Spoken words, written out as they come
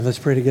Let's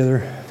pray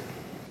together.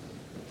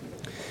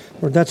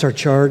 Lord, that's our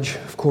charge,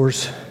 of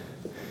course.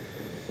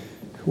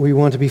 We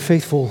want to be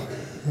faithful,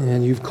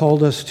 and you've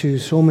called us to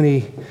so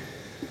many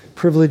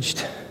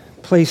privileged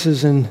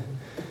places and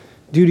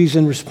duties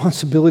and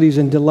responsibilities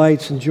and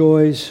delights and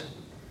joys.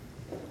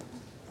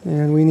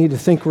 And we need to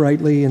think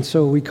rightly, and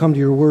so we come to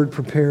your word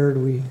prepared.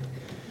 We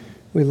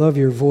love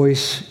your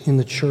voice in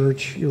the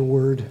church, your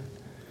word.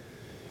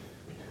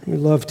 We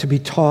love to be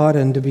taught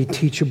and to be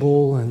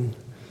teachable, and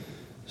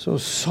so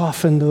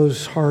soften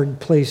those hard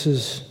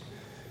places.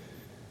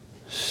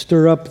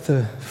 Stir up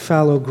the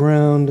fallow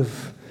ground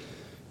of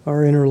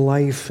our inner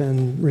life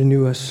and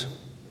renew us.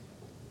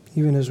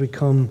 Even as we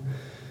come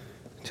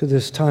to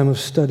this time of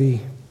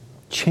study,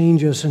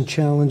 change us and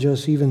challenge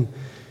us, even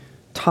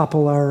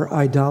topple our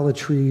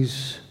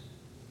idolatries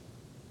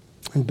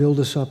and build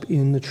us up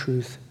in the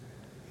truth.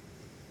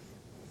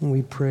 And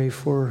we pray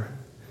for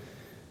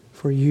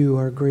you,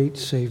 our great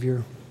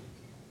Savior.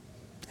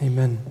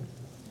 Amen.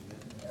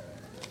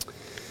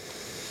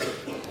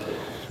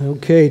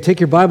 Okay,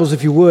 take your Bibles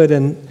if you would,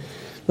 and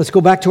let's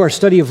go back to our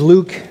study of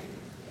Luke.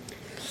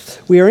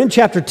 We are in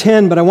chapter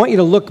 10, but I want you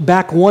to look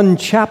back one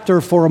chapter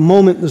for a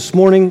moment this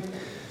morning,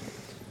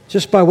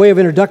 just by way of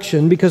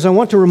introduction, because I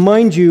want to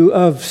remind you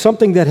of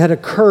something that had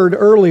occurred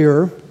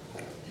earlier.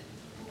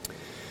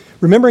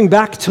 Remembering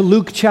back to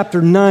Luke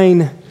chapter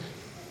 9,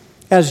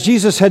 as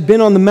Jesus had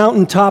been on the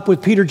mountaintop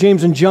with Peter,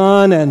 James, and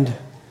John, and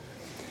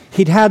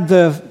he'd had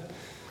the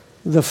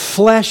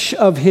flesh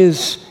of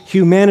his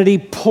humanity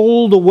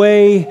pulled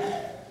away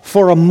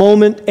for a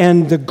moment,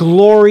 and the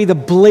glory, the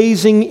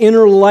blazing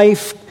inner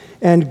life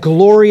and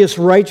glorious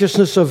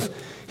righteousness of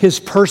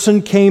his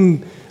person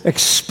came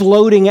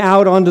exploding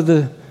out onto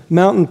the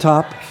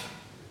mountaintop.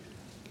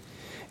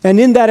 And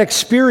in that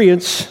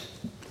experience,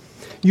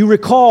 you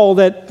recall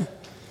that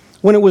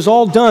when it was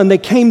all done, they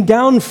came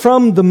down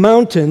from the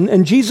mountain,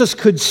 and Jesus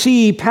could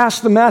see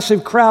past the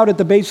massive crowd at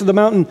the base of the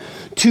mountain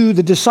to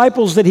the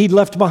disciples that he'd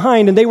left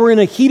behind, and they were in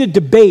a heated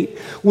debate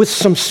with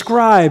some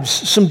scribes,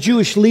 some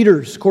Jewish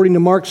leaders, according to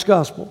Mark's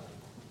gospel.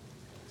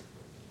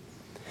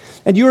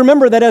 And you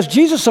remember that as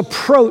Jesus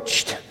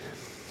approached,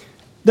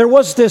 there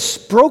was this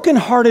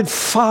broken-hearted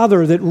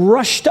father that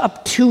rushed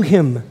up to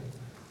him.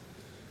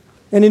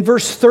 And in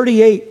verse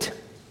 38,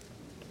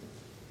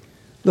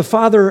 the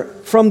father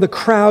from the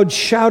crowd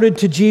shouted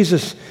to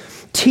Jesus,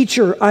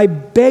 "Teacher, I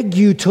beg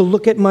you to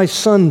look at my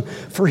son,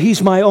 for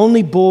he's my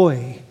only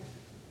boy."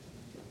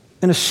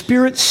 And a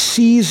spirit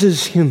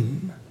seizes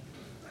him.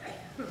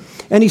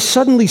 And he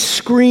suddenly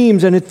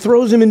screams, and it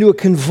throws him into a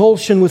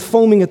convulsion with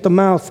foaming at the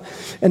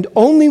mouth. And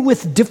only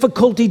with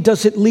difficulty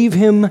does it leave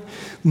him,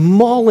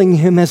 mauling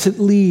him as it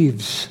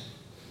leaves.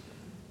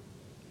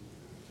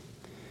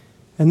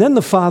 And then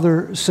the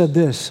father said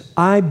this,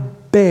 "I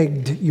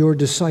begged your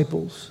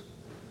disciples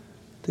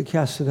to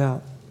cast it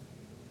out.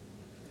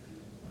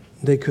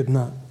 They could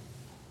not."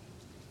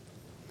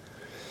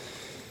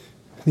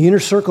 The inner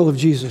circle of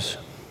Jesus,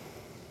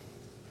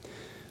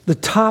 the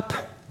top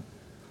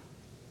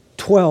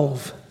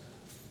 12,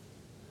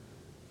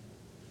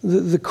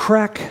 the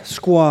crack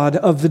squad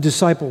of the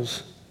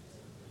disciples,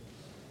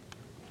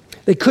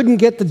 they couldn't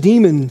get the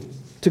demon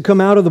to come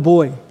out of the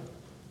boy.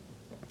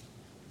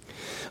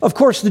 Of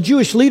course, the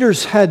Jewish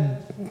leaders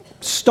had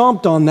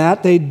stomped on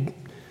that. They'd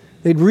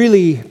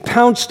really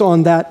pounced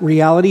on that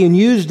reality and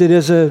used it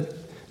as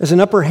an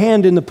upper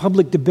hand in the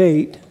public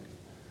debate.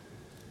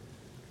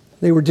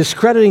 They were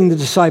discrediting the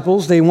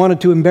disciples. They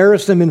wanted to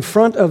embarrass them in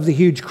front of the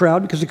huge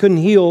crowd because they couldn't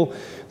heal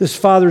this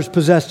father's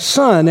possessed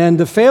son. And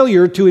the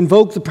failure to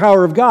invoke the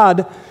power of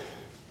God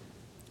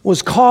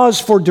was cause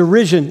for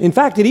derision. In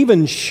fact, it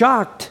even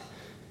shocked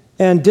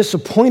and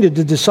disappointed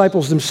the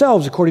disciples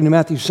themselves, according to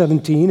Matthew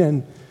 17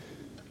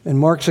 and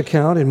Mark's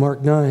account in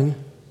Mark 9.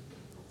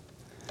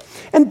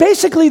 And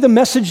basically the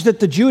message that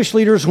the Jewish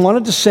leaders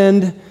wanted to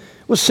send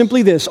was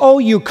simply this: oh,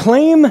 you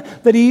claim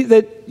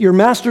that your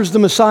master's the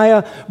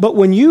Messiah, but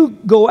when you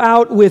go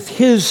out with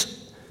his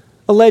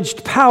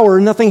alleged power,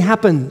 nothing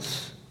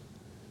happens.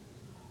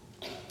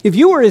 If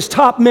you were his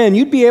top men,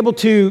 you'd be able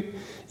to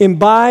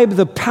imbibe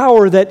the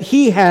power that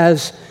he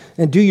has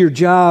and do your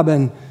job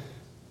and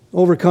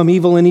overcome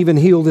evil and even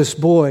heal this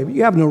boy. But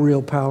you have no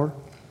real power.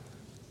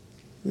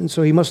 And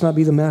so he must not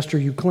be the master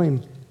you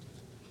claim.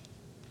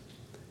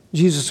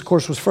 Jesus, of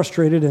course, was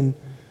frustrated and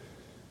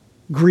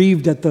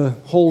grieved at the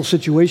whole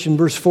situation.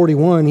 Verse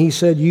 41, he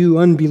said, "You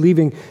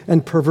unbelieving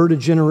and perverted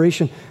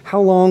generation,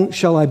 how long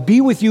shall I be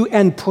with you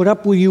and put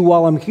up with you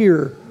while I'm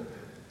here?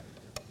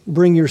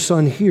 Bring your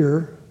son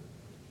here."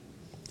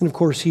 And of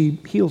course, he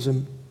heals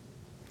him.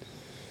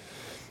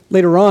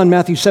 Later on,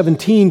 Matthew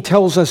 17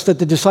 tells us that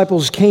the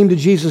disciples came to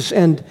Jesus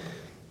and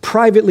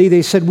privately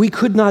they said, "We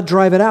could not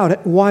drive it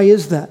out." Why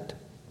is that?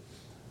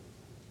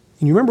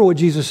 And you remember what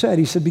Jesus said.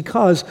 He said,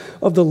 "Because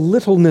of the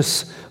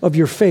littleness of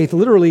your faith."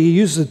 Literally, he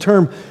uses the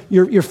term,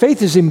 your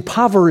faith is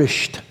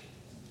impoverished.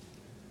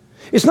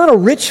 It's not a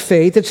rich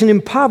faith, it's an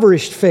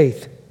impoverished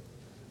faith.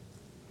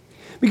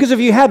 Because if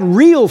you had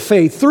real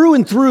faith, through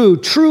and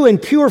through, true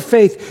and pure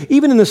faith,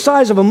 even in the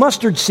size of a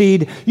mustard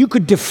seed, you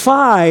could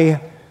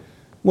defy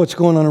what's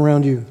going on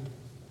around you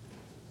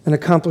and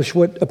accomplish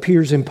what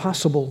appears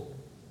impossible.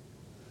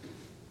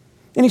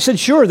 And he said,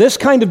 sure, this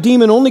kind of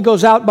demon only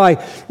goes out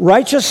by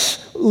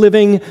righteous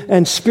living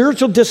and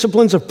spiritual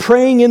disciplines of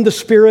praying in the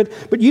Spirit,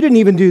 but you didn't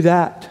even do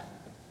that.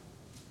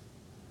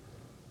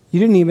 You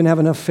didn't even have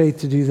enough faith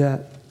to do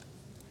that.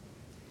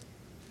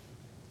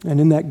 And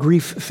in that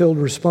grief-filled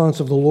response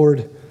of the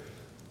Lord,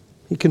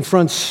 he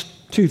confronts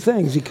two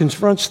things. He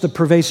confronts the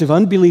pervasive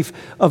unbelief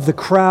of the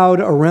crowd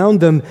around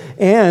them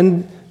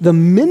and the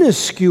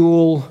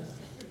minuscule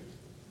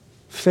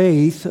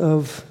faith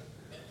of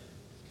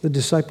the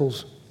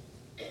disciples.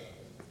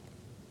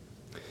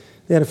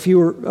 They had a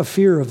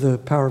fear of the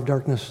power of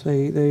darkness.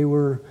 They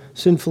were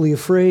sinfully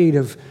afraid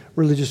of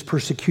religious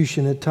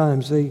persecution at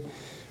times.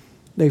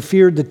 They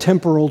feared the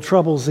temporal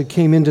troubles that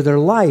came into their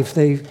life.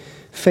 They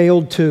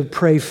failed to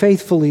pray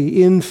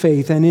faithfully in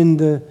faith and in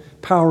the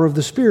power of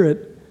the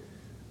Spirit.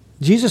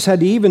 Jesus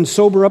had to even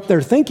sober up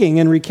their thinking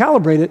and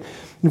recalibrate it.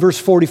 In verse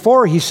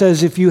 44, he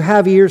says, if you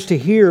have ears to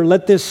hear,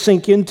 let this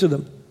sink into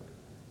them.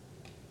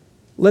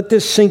 Let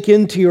this sink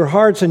into your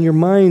hearts and your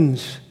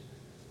minds.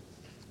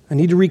 I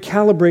need to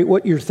recalibrate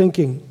what you're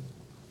thinking.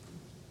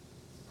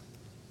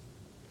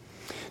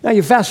 Now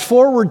you fast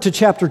forward to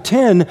chapter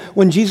 10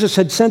 when Jesus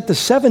had sent the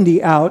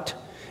 70 out,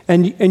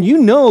 and you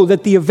know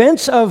that the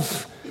events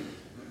of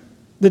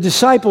the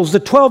disciples, the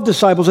 12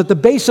 disciples at the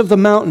base of the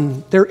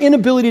mountain, their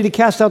inability to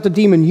cast out the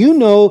demon, you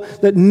know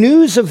that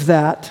news of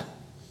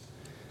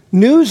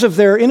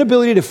their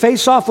inability to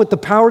face off with the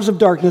powers of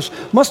darkness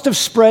must have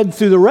spread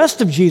through the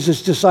rest of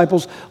Jesus'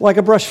 disciples like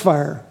a brush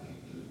fire.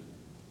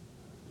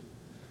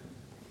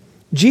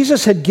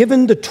 Jesus had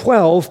given the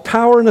 12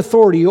 power and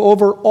authority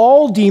over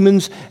all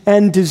demons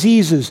and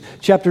diseases,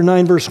 chapter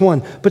 9, verse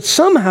 1. But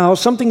somehow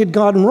something had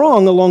gone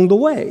wrong along the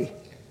way.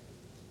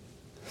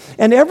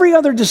 And every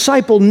other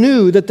disciple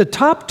knew that the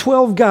top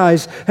 12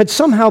 guys had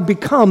somehow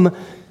become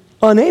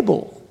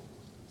unable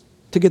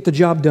to get the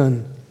job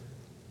done.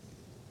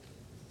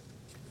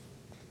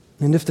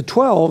 And if the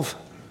 12,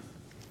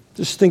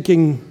 just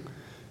thinking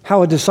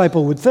how a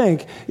disciple would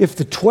think, if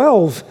the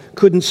 12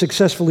 couldn't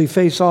successfully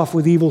face off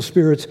with evil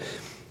spirits,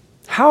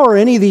 how are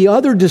any of the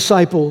other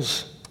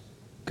disciples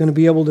going to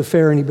be able to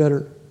fare any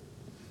better?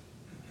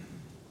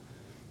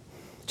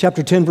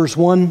 Chapter 10, verse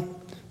 1,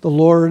 the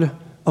Lord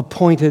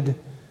appointed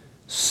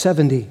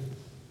 70.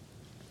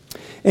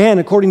 And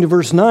according to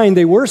verse 9,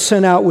 they were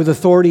sent out with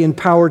authority and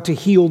power to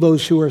heal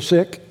those who are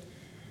sick.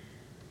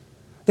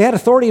 They had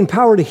authority and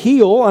power to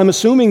heal. I'm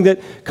assuming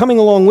that coming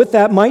along with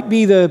that might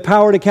be the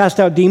power to cast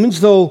out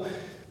demons, though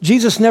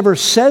Jesus never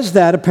says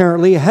that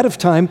apparently ahead of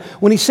time.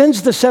 When he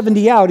sends the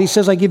 70 out, he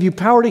says, I give you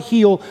power to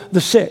heal the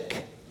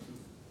sick.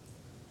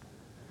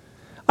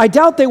 I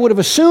doubt they would have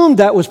assumed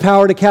that was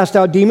power to cast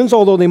out demons,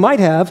 although they might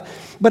have.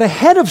 But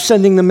ahead of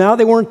sending them out,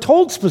 they weren't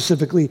told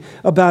specifically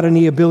about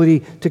any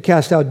ability to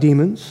cast out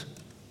demons.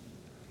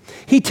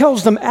 He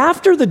tells them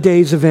after the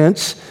day's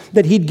events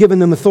that he'd given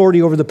them authority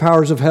over the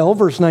powers of hell,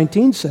 verse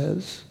 19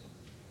 says.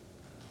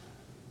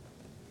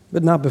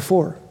 But not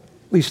before,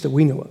 at least that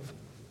we know of.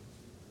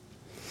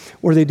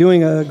 Were they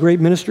doing a great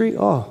ministry?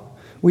 Oh,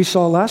 we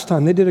saw last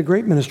time they did a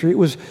great ministry.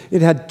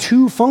 It had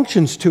two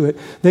functions to it.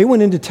 They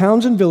went into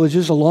towns and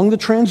villages along the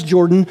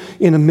Transjordan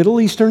in a Middle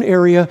Eastern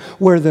area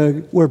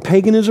where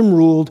paganism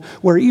ruled,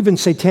 where even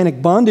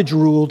satanic bondage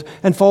ruled,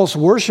 and false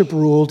worship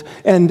ruled,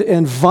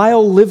 and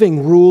vile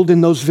living ruled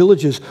in those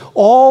villages.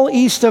 All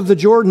east of the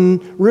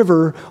Jordan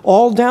River,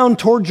 all down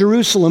toward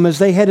Jerusalem as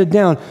they headed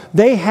down.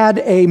 They had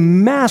a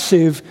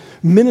massive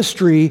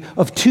ministry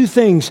of two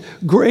things,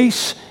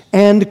 grace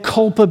and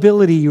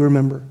culpability, you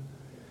remember.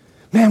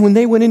 Man, when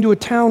they went into a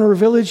town or a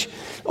village,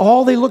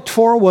 all they looked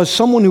for was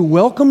someone who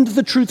welcomed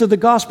the truth of the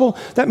gospel.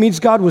 That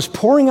means God was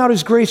pouring out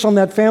his grace on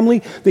that family.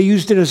 They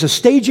used it as a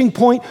staging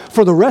point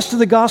for the rest of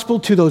the gospel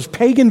to those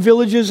pagan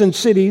villages and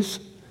cities.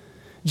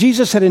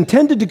 Jesus had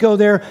intended to go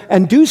there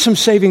and do some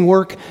saving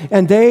work,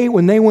 and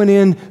when they went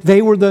in,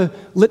 they were the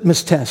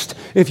litmus test.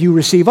 If you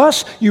receive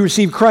us, you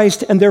receive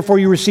Christ, and therefore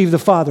you receive the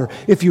Father.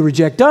 If you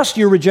reject us,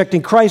 you're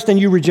rejecting Christ, and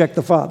you reject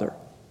the Father.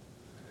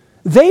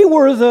 They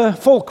were the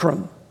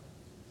fulcrum.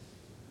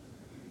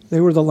 They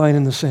were the line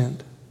in the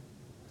sand.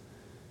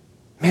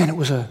 Man, it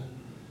was a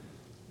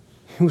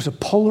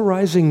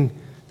polarizing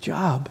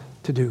job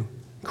to do.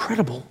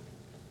 Incredible.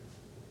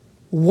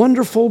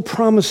 Wonderful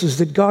promises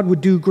that God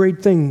would do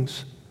great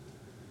things.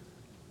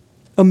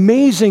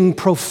 Amazing,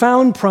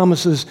 profound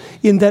promises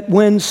in that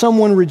when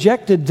someone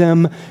rejected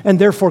them, and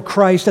therefore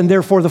Christ, and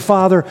therefore the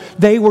Father,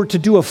 they were to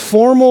do a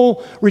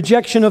formal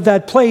rejection of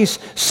that place,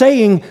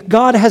 saying,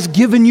 God has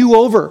given you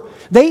over.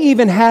 They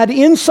even had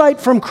insight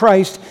from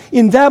Christ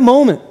in that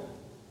moment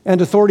and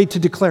authority to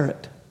declare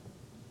it.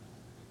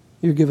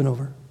 You're given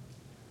over.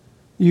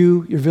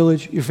 You, your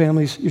village, your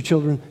families, your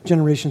children,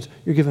 generations,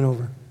 you're given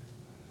over.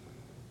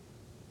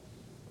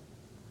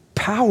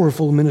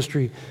 Powerful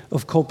ministry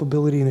of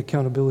culpability and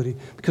accountability,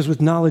 because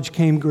with knowledge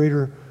came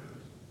greater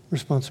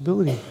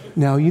responsibility.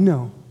 Now you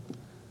know.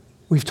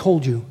 We've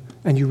told you,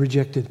 and you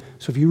rejected.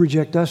 So if you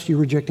reject us, you're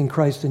rejecting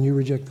Christ, and you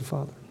reject the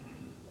Father.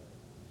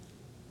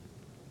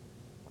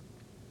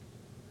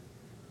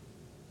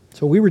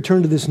 So we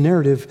return to this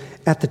narrative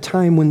at the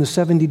time when the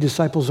 70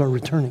 disciples are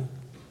returning.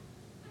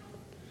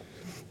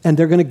 And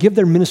they're going to give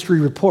their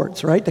ministry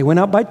reports, right? They went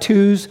out by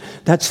twos.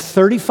 That's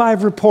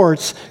 35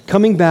 reports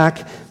coming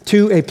back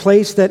to a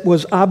place that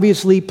was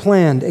obviously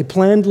planned, a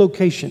planned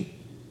location.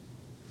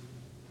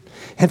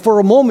 And for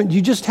a moment,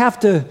 you just have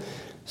to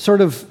sort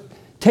of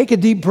take a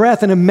deep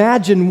breath and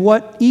imagine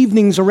what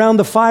evenings around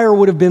the fire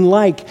would have been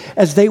like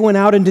as they went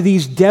out into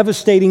these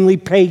devastatingly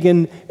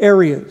pagan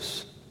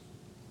areas.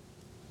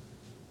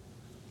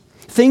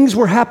 Things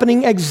were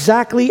happening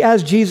exactly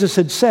as Jesus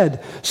had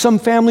said. Some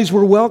families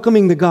were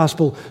welcoming the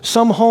gospel.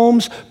 Some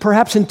homes,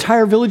 perhaps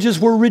entire villages,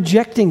 were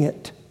rejecting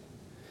it.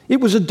 It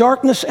was a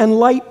darkness and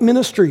light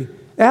ministry,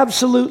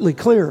 absolutely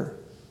clear.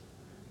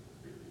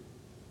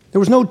 There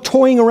was no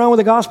toying around with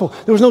the gospel.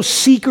 There was no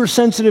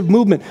seeker-sensitive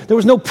movement. There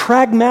was no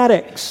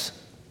pragmatics.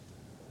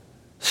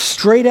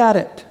 Straight at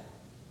it.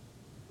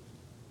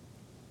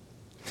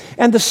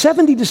 And the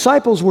 70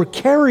 disciples were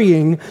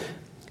carrying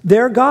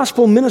their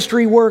gospel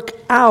ministry work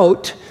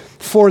out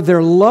for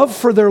their love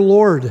for their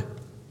Lord.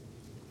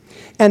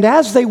 And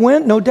as they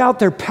went, no doubt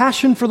their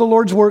passion for the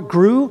Lord's work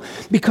grew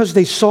because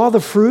they saw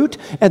the fruit,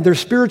 and their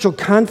spiritual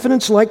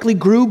confidence likely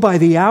grew by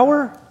the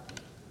hour.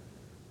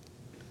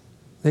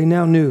 They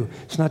now knew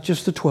it's not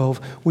just the 12,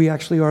 we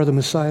actually are the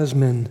Messiah's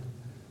men.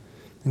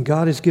 And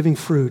God is giving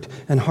fruit,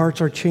 and hearts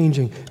are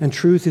changing, and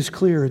truth is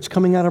clear. It's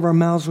coming out of our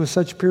mouths with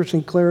such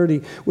piercing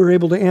clarity. We're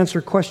able to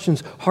answer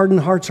questions.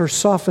 Hardened hearts are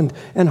softened,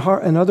 and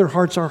other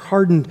hearts are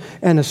hardened,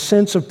 and a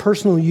sense of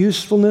personal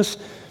usefulness,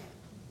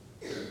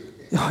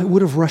 it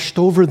would have rushed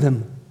over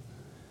them.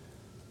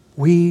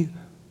 We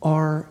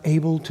are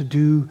able to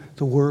do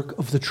the work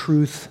of the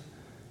truth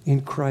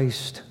in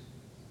Christ.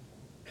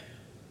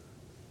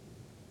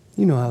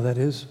 You know how that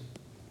is.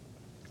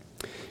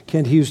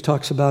 Kent Hughes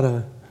talks about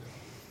a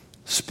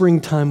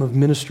springtime of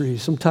ministry.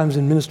 Sometimes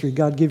in ministry,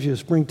 God gives you a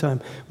springtime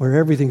where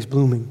everything's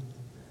blooming.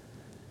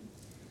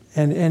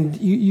 And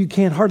you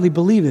can't hardly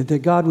believe it that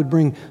God would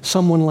bring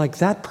someone like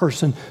that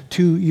person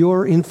to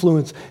your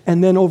influence.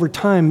 And then over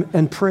time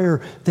and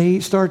prayer, they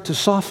start to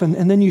soften.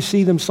 And then you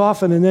see them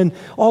soften. And then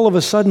all of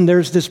a sudden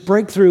there's this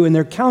breakthrough and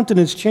their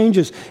countenance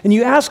changes. And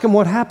you ask them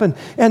what happened.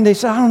 And they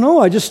say, I don't know.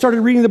 I just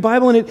started reading the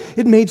Bible and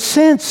it made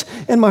sense.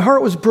 And my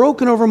heart was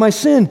broken over my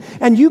sin.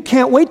 And you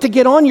can't wait to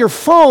get on your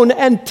phone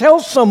and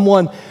tell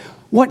someone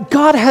what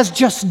God has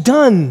just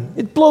done.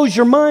 It blows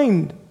your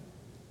mind.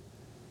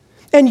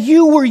 And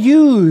you were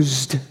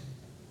used.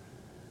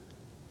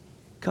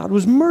 God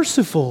was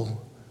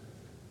merciful.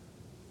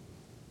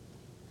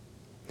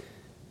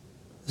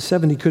 The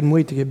 70 couldn't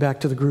wait to get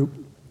back to the group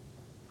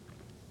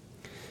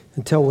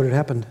and tell what had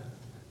happened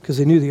because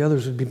they knew the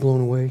others would be blown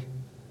away.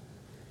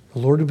 The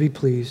Lord would be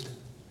pleased.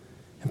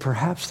 And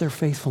perhaps their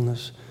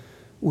faithfulness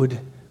would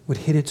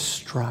hit its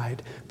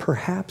stride.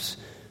 Perhaps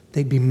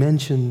they'd be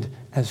mentioned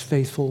as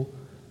faithful.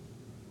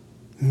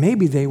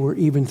 Maybe they were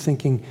even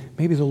thinking,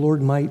 maybe the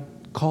Lord might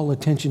call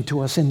attention to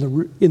us in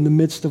the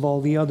midst of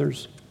all the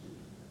others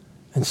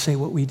and say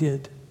what we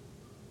did.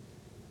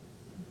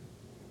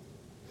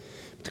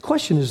 The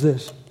question is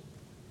this: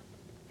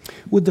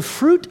 would the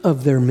fruit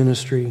of their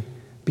ministry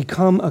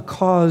become a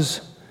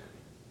cause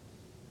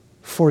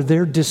for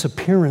their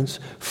disappearance,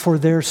 for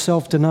their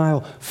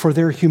self-denial, for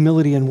their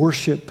humility and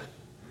worship?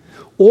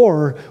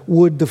 Or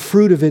would the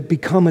fruit of it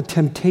become a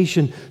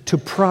temptation to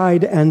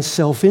pride and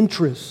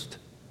self-interest?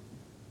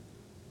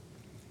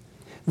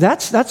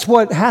 That's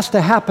what has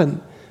to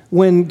happen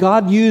when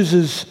God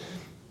uses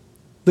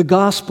the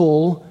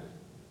gospel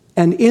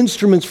and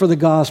instruments for the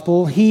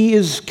gospel. He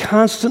is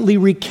constantly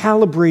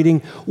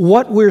recalibrating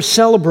what we're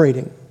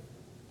celebrating.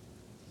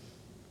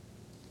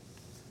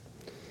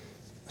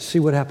 Let's see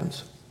what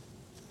happens.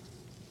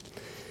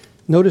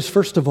 Notice,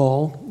 first of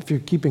all, if you're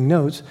keeping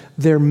notes,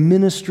 their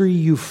ministry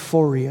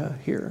euphoria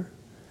here.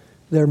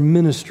 Their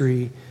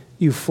ministry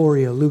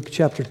euphoria. Luke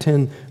chapter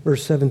 10,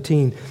 verse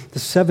 17. The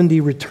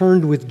 70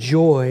 returned with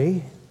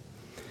joy,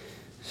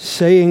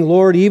 saying,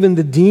 Lord, even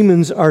the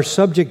demons are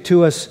subject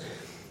to us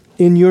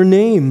in your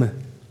name.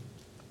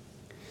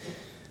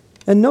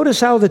 And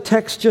notice how the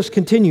text just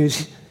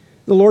continues.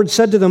 The Lord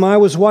said to them, I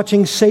was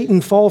watching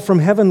Satan fall from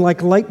heaven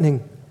like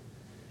lightning.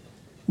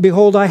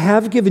 Behold, I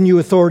have given you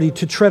authority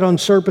to tread on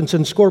serpents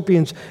and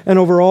scorpions and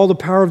over all the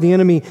power of the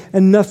enemy,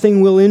 and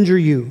nothing will injure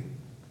you.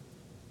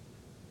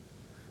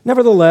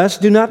 Nevertheless,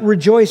 do not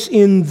rejoice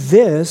in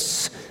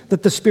this,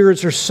 that the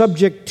spirits are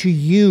subject to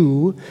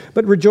you,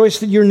 but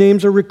rejoice that your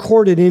names are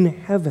recorded in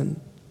heaven.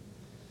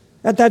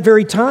 At that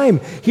very time,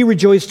 he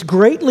rejoiced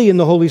greatly in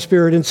the Holy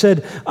Spirit and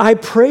said, I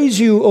praise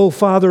you, O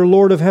Father,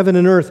 Lord of heaven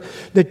and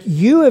earth, that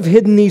you have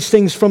hidden these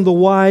things from the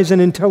wise and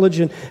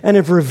intelligent and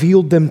have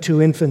revealed them to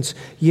infants.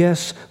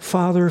 Yes,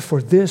 Father,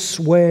 for this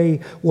way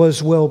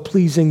was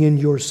well-pleasing in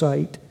your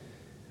sight.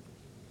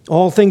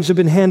 All things have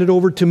been handed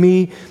over to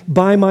me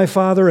by my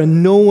Father,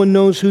 and no one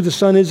knows who the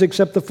Son is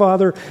except the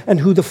Father, and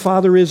who the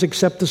Father is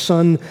except the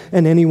Son,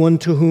 and anyone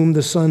to whom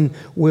the Son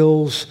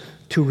wills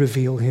to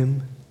reveal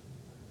him."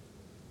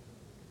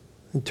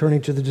 And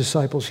turning to the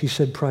disciples, he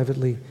said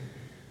privately,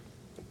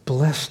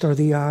 "Blessed are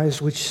the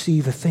eyes which see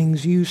the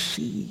things you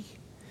see.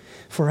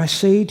 For I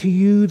say to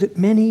you that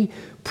many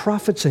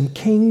prophets and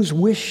kings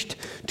wished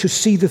to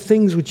see the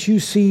things which you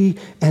see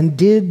and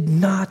did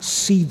not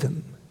see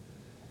them,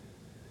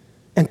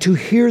 and to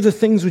hear the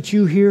things which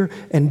you hear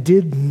and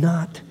did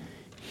not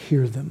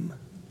hear them."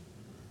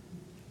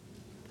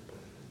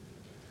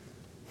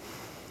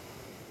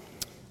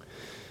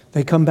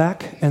 They come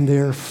back and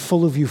they're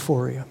full of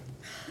euphoria.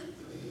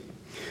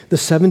 The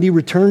 70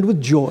 returned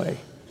with joy.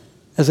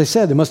 As I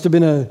said, there must have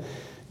been a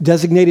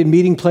designated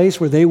meeting place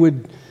where they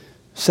would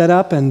set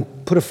up and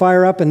put a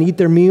fire up and eat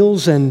their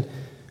meals, and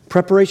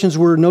preparations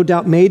were no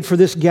doubt made for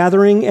this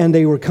gathering, and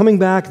they were coming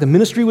back. The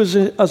ministry was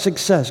a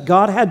success.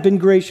 God had been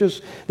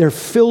gracious. They're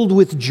filled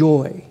with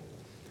joy.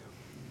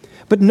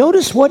 But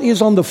notice what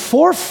is on the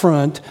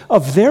forefront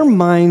of their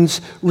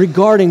minds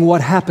regarding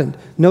what happened.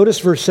 Notice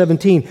verse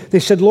 17. They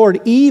said, "Lord,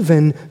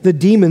 even the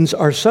demons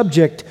are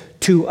subject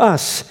to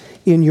us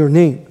in your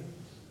name."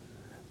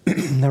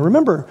 Now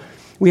remember,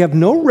 we have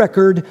no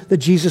record that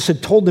Jesus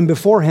had told them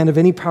beforehand of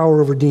any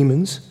power over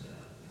demons.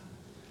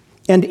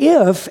 And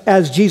if,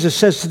 as Jesus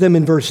says to them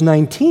in verse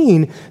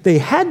 19, they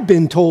had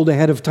been told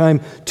ahead of time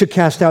to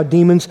cast out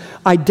demons,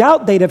 I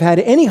doubt they'd have had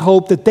any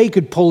hope that they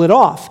could pull it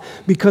off,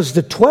 because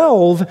the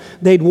 12,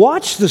 they'd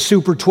watched the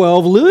Super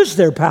 12 lose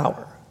their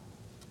power,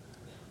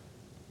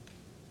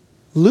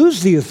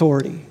 lose the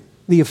authority,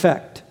 the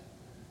effect,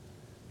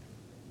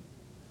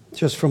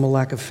 just from a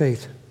lack of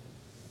faith.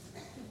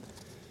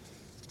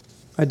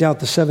 I doubt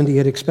the 70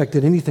 had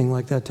expected anything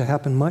like that to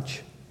happen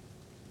much.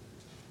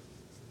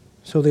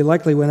 So they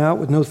likely went out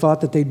with no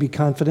thought that they'd be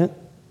confident,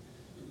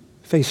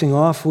 facing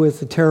off with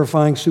the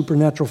terrifying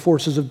supernatural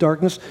forces of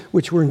darkness,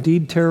 which were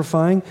indeed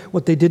terrifying.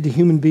 What they did to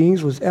human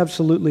beings was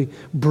absolutely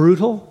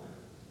brutal.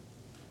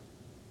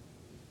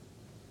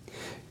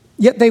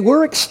 Yet they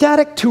were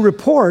ecstatic to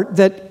report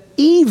that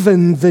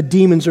even the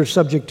demons are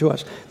subject to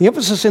us. The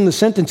emphasis in the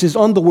sentence is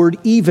on the word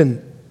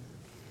even.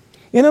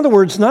 In other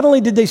words, not only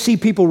did they see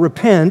people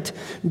repent,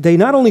 they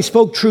not only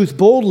spoke truth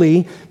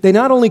boldly, they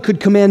not only could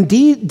command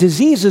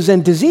diseases,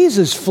 and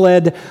diseases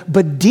fled,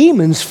 but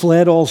demons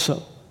fled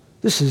also.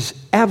 This is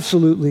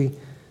absolutely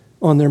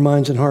on their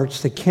minds and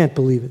hearts. They can't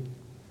believe it.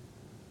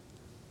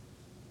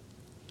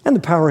 And the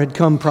power had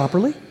come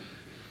properly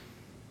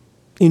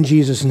in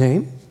Jesus'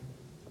 name.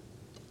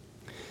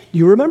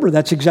 You remember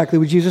that's exactly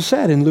what Jesus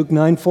said in Luke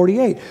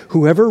 9:48.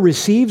 "Whoever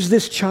receives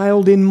this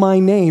child in my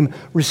name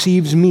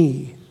receives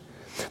me."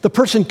 The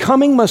person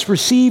coming must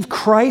receive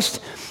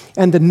Christ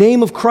and the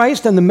name of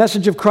Christ and the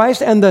message of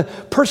Christ, and the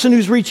person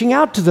who's reaching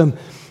out to them.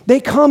 They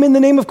come in the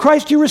name of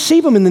Christ, you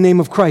receive them in the name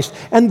of Christ.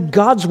 And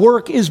God's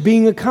work is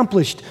being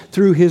accomplished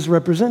through his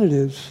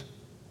representatives.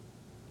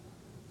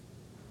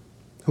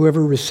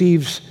 Whoever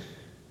receives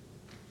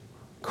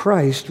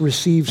Christ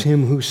receives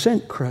him who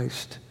sent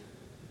Christ.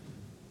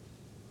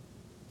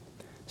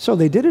 So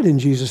they did it in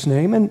Jesus'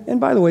 name. And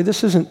by the way,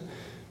 this isn't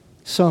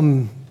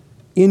some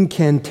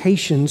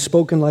incantation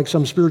spoken like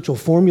some spiritual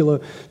formula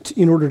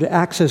in order to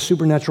access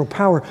supernatural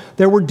power.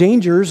 There were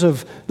dangers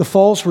of the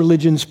false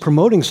religions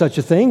promoting such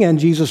a thing, and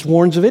Jesus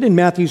warns of it in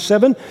Matthew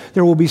 7.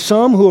 There will be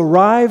some who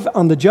arrive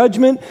on the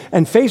judgment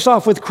and face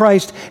off with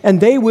Christ, and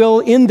they will,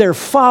 in their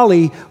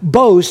folly,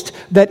 boast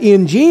that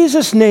in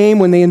Jesus' name,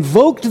 when they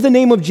invoked the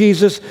name of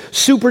Jesus,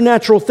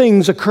 supernatural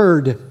things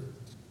occurred.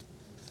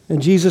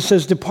 And Jesus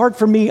says, "Depart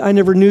from me, I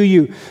never knew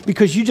you,"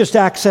 because you just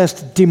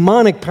accessed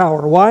demonic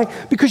power. Why?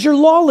 Because you're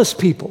lawless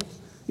people.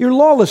 You're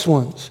lawless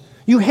ones.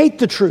 You hate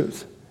the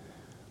truth.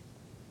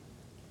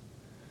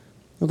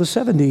 Well, the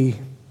 70,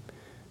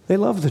 they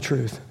loved the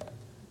truth.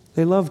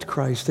 They loved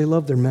Christ. They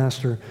loved their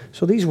master.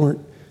 So these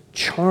weren't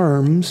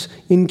charms,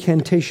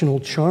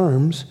 incantational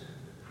charms.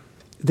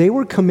 They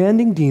were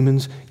commanding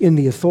demons in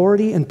the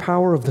authority and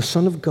power of the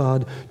Son of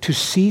God to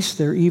cease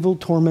their evil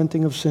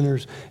tormenting of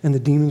sinners, and the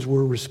demons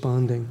were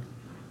responding.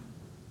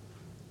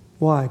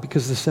 Why?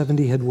 Because the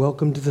 70 had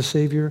welcomed the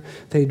Savior,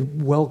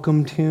 they'd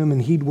welcomed him,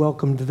 and he'd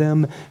welcomed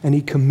them, and he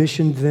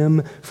commissioned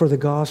them for the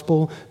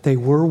gospel. They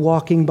were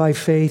walking by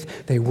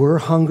faith, they were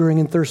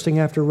hungering and thirsting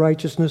after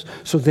righteousness,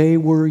 so they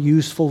were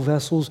useful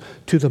vessels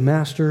to the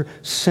Master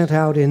sent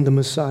out in the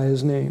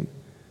Messiah's name.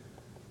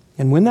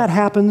 And when that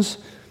happens,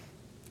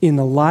 in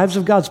the lives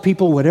of God's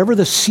people, whatever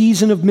the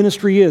season of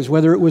ministry is,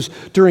 whether it was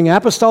during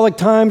apostolic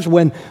times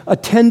when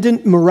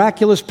attendant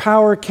miraculous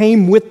power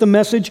came with the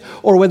message,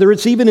 or whether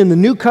it's even in the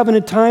new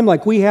covenant time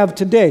like we have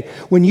today,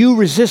 when you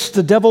resist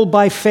the devil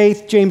by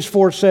faith, James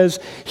 4 says,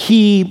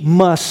 he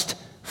must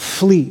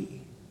flee.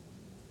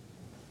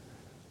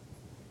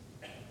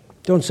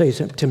 Don't say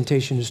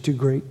temptation is too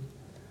great.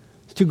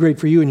 It's too great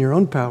for you in your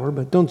own power,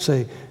 but don't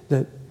say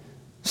that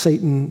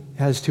Satan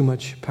has too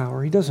much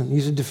power. He doesn't.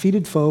 He's a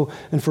defeated foe,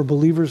 and for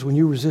believers, when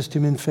you resist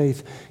him in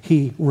faith,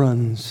 he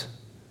runs.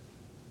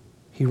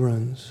 He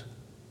runs.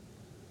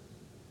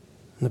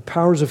 And the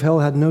powers of hell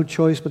had no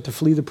choice but to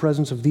flee the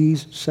presence of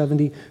these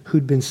 70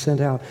 who'd been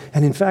sent out.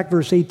 And in fact,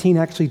 verse 18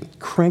 actually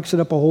cranks it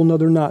up a whole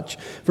nother notch.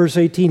 Verse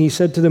 18, he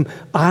said to them,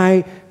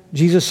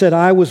 Jesus said,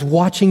 I was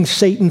watching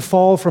Satan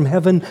fall from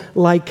heaven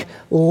like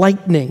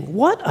lightning.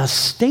 What a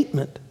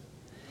statement.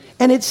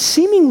 And it's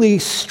seemingly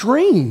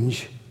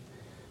strange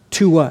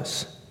to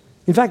us.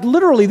 In fact,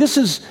 literally, this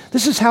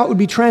is how it would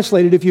be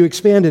translated if you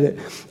expanded it.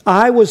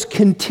 I was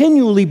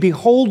continually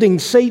beholding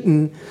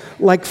Satan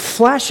like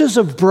flashes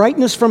of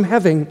brightness from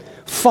heaven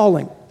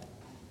falling.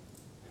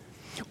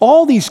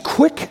 All these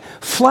quick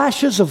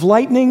flashes of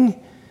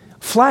lightning,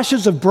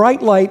 flashes of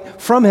bright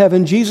light from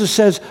heaven. Jesus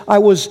says, I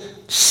was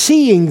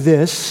seeing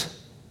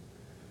this,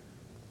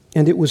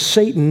 and it was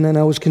Satan, and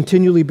I was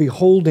continually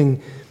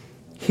beholding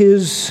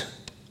his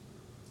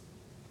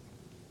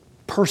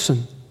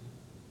person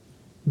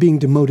being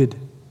demoted.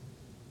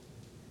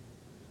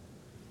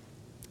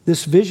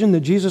 This vision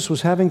that Jesus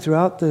was having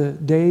throughout the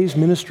days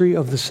ministry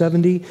of the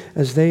 70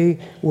 as they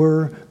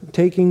were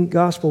taking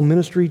gospel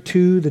ministry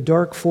to the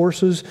dark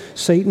forces,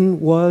 Satan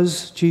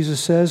was, Jesus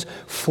says,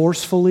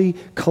 forcefully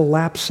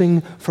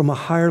collapsing from a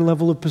higher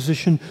level of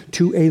position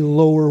to a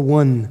lower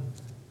one.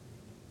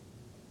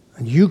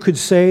 And you could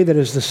say that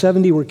as the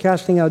 70 were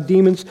casting out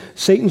demons,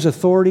 Satan's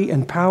authority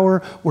and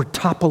power were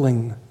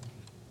toppling.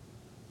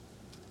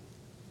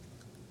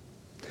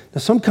 Now,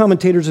 some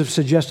commentators have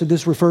suggested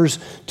this refers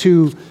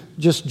to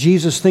just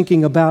Jesus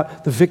thinking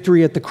about the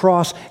victory at the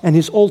cross and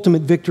his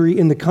ultimate victory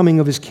in the coming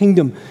of his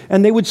kingdom.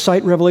 And they would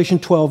cite Revelation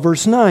 12,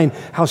 verse 9,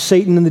 how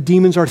Satan and the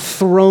demons are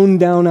thrown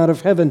down out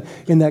of heaven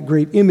in that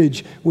great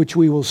image, which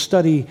we will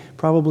study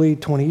probably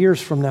 20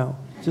 years from now.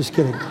 Just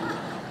kidding.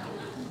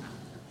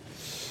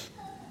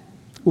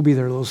 We'll be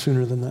there a little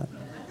sooner than that.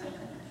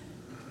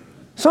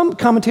 Some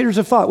commentators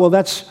have thought, well,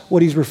 that's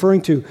what he's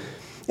referring to.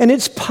 And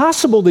it's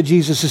possible that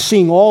Jesus is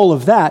seeing all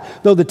of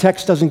that, though the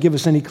text doesn't give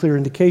us any clear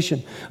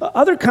indication.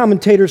 Other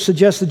commentators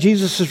suggest that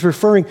Jesus is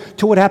referring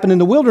to what happened in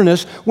the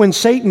wilderness when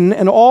Satan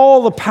and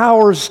all the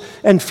powers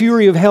and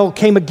fury of hell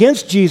came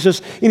against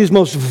Jesus in his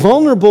most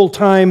vulnerable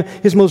time,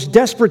 his most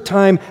desperate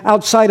time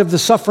outside of the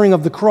suffering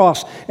of the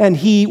cross. And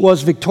he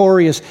was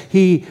victorious.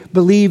 He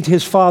believed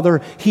his Father.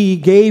 He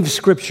gave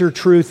Scripture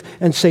truth,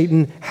 and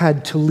Satan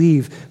had to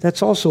leave.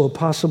 That's also a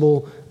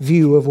possible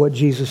view of what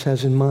Jesus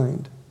has in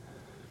mind.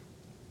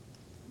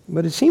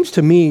 But it seems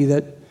to me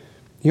that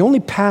the only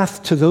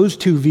path to those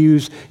two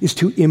views is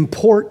to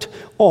import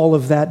all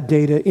of that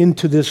data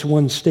into this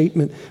one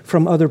statement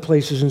from other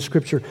places in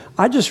Scripture.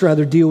 I'd just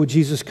rather deal with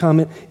Jesus'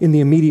 comment in the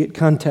immediate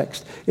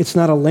context. It's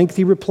not a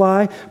lengthy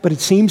reply, but it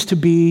seems to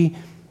be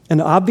an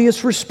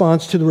obvious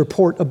response to the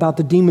report about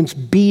the demons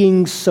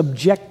being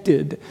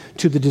subjected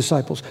to the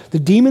disciples. The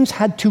demons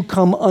had to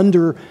come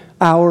under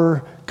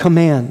our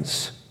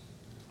commands.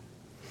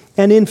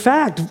 And in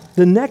fact,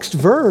 the next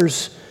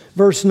verse,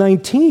 Verse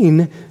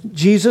 19,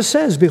 Jesus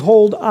says,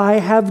 behold, I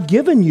have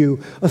given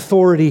you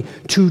authority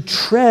to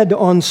tread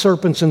on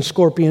serpents and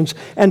scorpions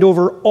and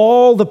over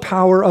all the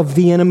power of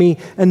the enemy,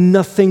 and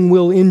nothing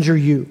will injure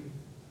you.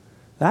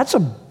 That's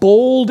a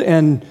bold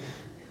and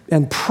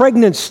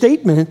pregnant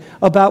statement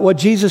about what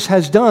Jesus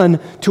has done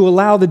to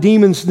allow the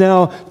demons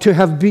now to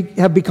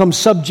have become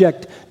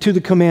subject to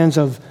the commands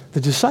of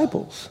the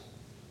disciples.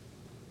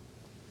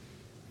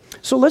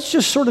 So let's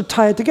just sort of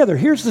tie it together.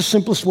 Here's the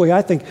simplest way,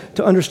 I think,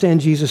 to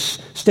understand Jesus'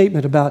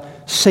 statement about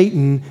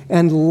Satan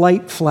and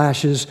light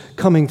flashes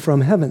coming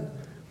from heaven.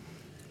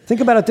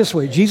 Think about it this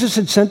way. Jesus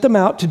had sent them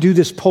out to do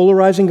this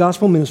polarizing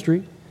gospel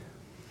ministry,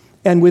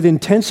 and with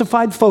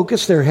intensified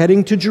focus, they're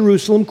heading to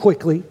Jerusalem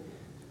quickly.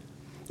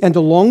 And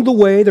along the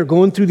way, they're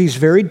going through these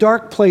very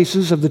dark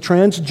places of the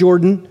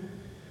Transjordan,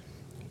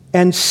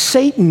 and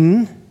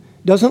Satan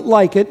doesn't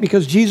like it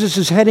because Jesus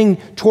is heading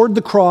toward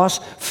the cross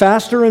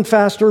faster and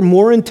faster,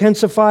 more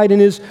intensified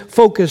in his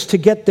focus to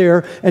get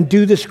there and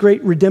do this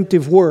great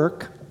redemptive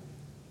work.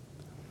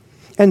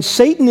 And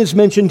Satan is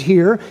mentioned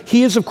here.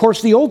 He is, of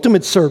course, the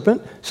ultimate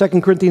serpent, 2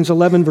 Corinthians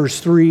 11,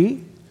 verse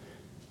 3.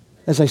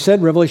 As I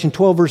said, Revelation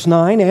 12, verse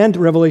 9, and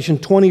Revelation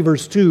 20,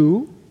 verse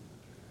 2.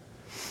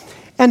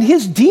 And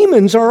his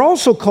demons are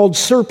also called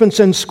serpents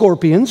and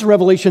scorpions,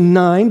 Revelation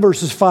 9,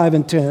 verses 5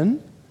 and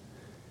 10.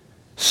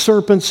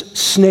 Serpents,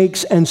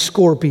 snakes, and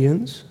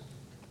scorpions.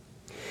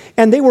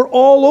 And they were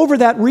all over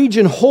that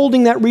region,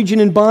 holding that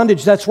region in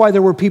bondage. That's why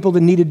there were people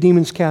that needed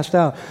demons cast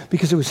out,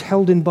 because it was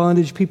held in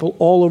bondage. People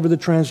all over the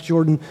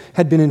Transjordan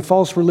had been in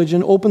false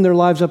religion, opened their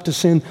lives up to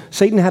sin.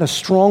 Satan had a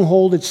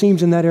stronghold, it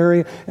seems, in that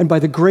area. And by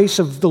the grace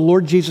of the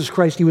Lord Jesus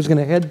Christ, he was going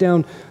to head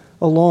down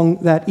along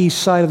that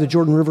east side of the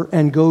Jordan River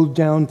and go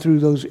down through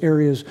those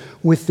areas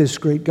with this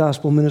great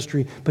gospel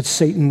ministry. But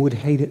Satan would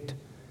hate it.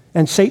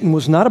 And Satan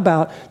was not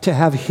about to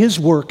have his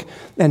work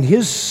and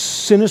his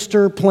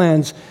sinister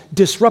plans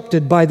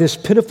disrupted by this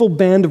pitiful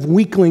band of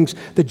weaklings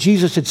that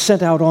Jesus had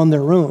sent out on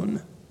their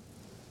own.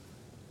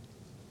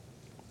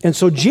 And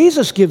so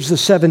Jesus gives the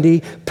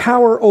 70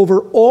 power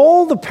over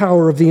all the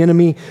power of the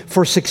enemy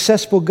for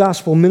successful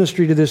gospel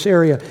ministry to this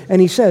area.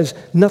 And he says,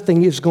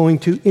 nothing is going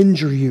to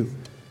injure you.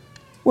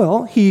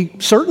 Well, he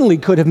certainly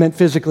could have meant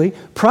physically.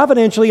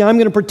 Providentially, I'm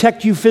going to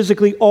protect you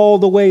physically all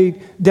the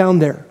way down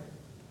there.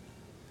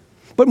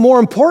 But more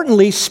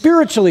importantly,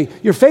 spiritually,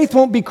 your faith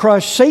won't be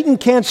crushed. Satan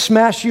can't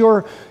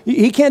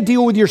he can't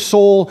deal with your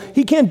soul.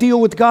 He can't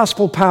deal with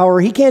gospel power.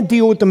 He can't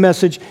deal with the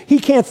message. He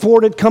can't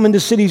thwart it coming to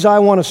cities I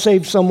want to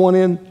save someone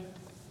in.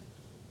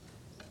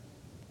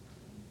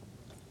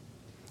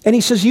 And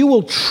he says, you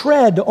will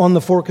tread on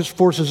the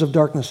forces of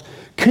darkness,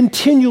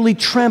 continually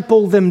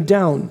trample them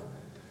down.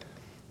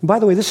 And by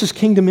the way, this is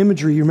kingdom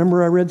imagery. You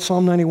remember I read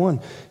Psalm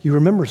 91. You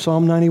remember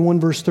Psalm 91,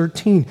 verse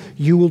 13.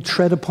 You will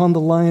tread upon the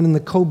lion and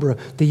the cobra,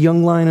 the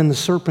young lion and the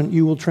serpent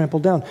you will trample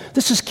down.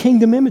 This is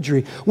kingdom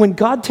imagery. When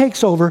God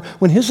takes over,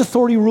 when his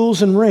authority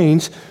rules and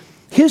reigns,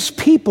 his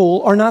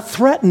people are not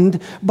threatened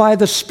by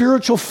the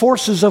spiritual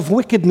forces of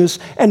wickedness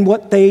and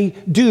what they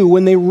do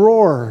when they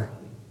roar.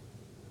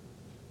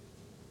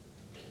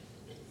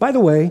 By the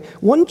way,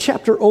 one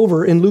chapter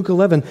over in Luke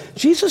 11,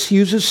 Jesus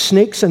uses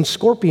snakes and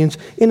scorpions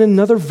in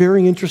another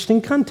very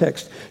interesting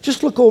context.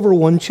 Just look over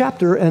one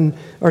chapter, and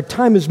our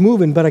time is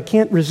moving, but I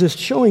can't resist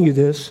showing you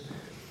this.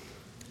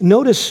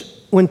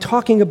 Notice when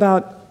talking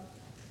about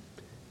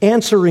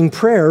answering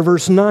prayer,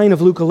 verse 9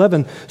 of Luke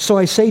 11, so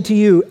I say to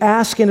you,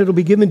 ask and it'll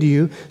be given to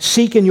you,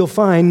 seek and you'll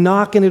find,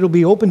 knock and it'll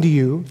be opened to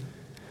you.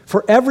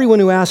 For everyone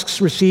who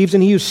asks receives,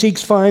 and he who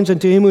seeks finds, and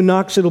to him who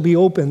knocks it'll be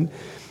opened.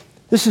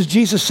 This is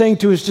Jesus saying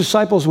to his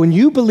disciples, when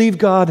you believe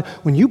God,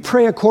 when you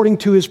pray according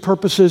to his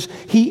purposes,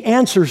 he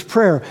answers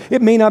prayer.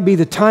 It may not be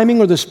the timing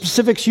or the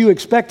specifics you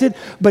expected,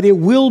 but it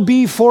will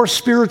be for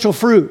spiritual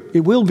fruit.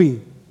 It will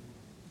be.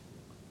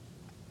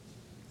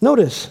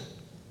 Notice,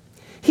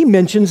 he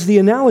mentions the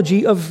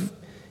analogy of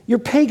your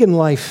pagan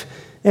life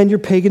and your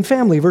pagan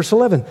family. Verse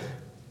 11.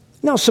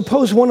 Now,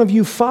 suppose one of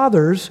you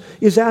fathers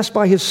is asked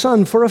by his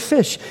son for a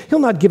fish. He'll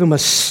not give him a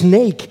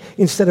snake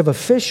instead of a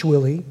fish,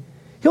 will he?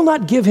 He'll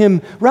not give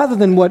him, rather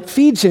than what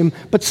feeds him,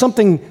 but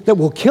something that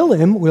will kill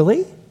him, will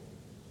he?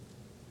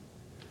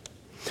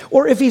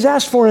 Or if he's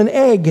asked for an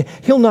egg,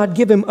 he'll not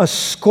give him a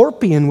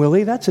scorpion, will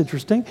he? That's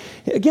interesting.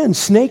 Again,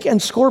 snake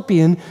and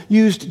scorpion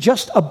used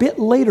just a bit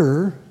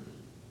later.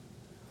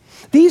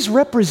 These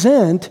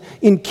represent,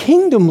 in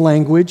kingdom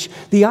language,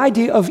 the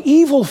idea of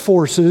evil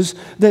forces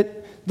that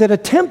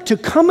attempt to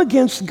come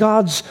against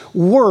God's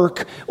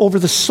work over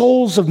the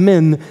souls of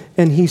men.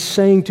 And he's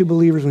saying to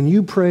believers, when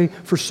you pray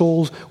for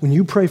souls, when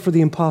you pray for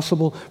the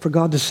impossible, for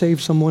God to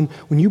save someone,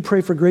 when you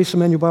pray for Grace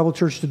Emmanuel Bible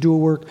Church to do a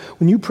work,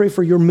 when you pray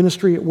for your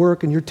ministry at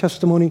work and your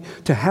testimony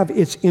to have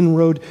its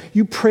inroad,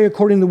 you pray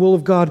according to the will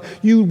of God,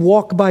 you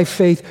walk by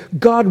faith,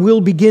 God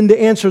will begin to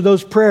answer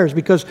those prayers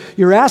because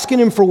you're asking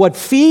him for what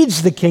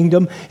feeds the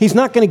kingdom. He's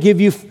not going to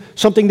give you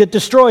something that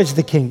destroys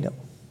the kingdom.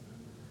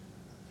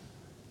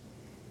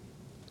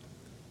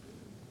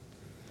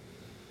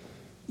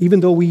 Even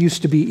though we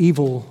used to be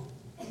evil,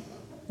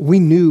 we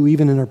knew,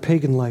 even in our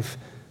pagan life,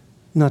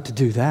 not to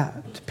do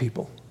that to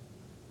people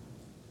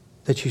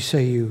that you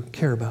say you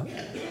care about.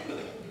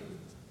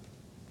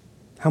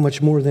 How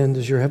much more then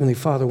does your Heavenly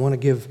Father want to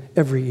give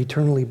every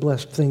eternally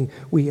blessed thing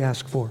we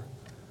ask for?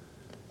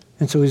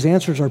 And so his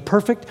answers are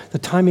perfect. The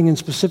timing and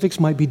specifics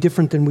might be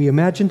different than we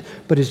imagined,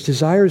 but his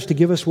desire is to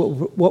give us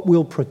what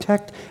will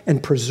protect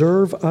and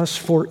preserve us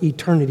for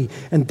eternity.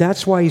 And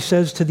that's why he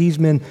says to these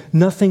men,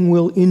 nothing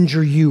will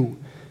injure you.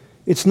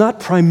 It's not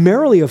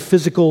primarily a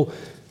physical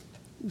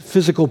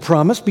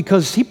promise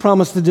because he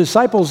promised the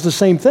disciples the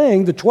same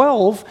thing, the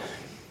 12,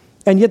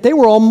 and yet they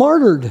were all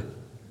martyred.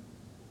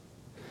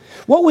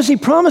 What was he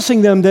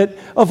promising them that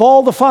of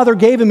all the Father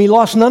gave him, he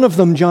lost none of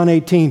them, John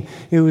 18?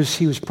 He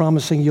was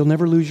promising you'll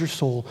never lose your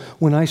soul.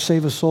 When I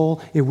save a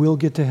soul, it will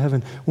get to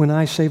heaven. When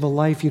I save a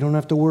life, you don't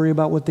have to worry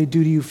about what they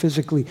do to you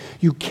physically.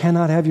 You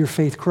cannot have your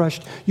faith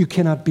crushed. You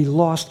cannot be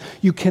lost.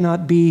 You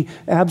cannot be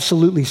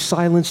absolutely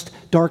silenced.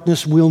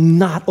 Darkness will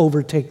not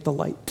overtake the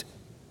light.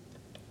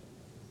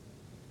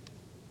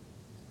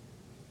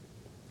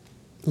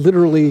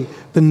 Literally,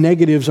 the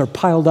negatives are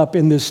piled up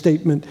in this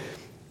statement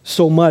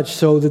so much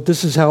so that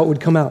this is how it would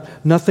come out.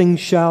 Nothing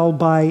shall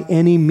by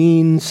any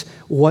means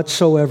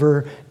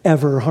whatsoever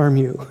ever harm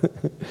you.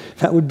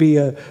 That would be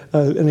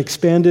an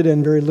expanded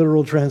and very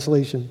literal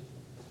translation.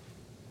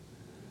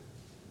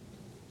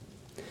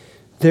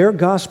 Their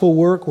gospel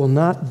work will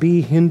not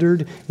be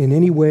hindered in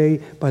any way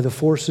by the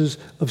forces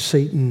of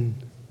Satan.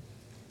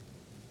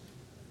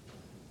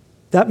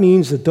 That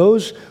means that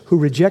those who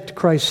reject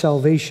Christ's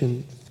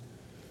salvation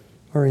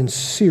are in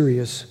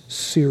serious,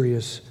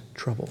 serious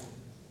trouble.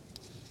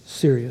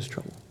 Serious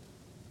trouble.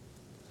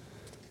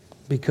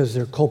 Because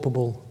they're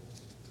culpable,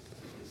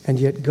 and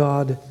yet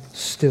God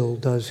still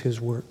does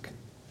his work.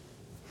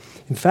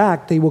 In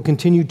fact, they will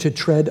continue to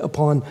tread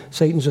upon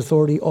Satan's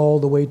authority all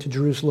the way to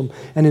Jerusalem.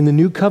 And in the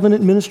new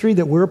covenant ministry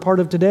that we're a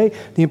part of today,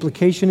 the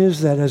implication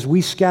is that as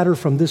we scatter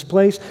from this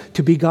place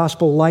to be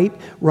gospel light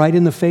right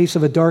in the face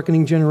of a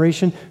darkening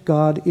generation,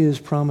 God is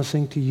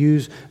promising to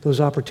use those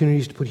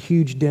opportunities to put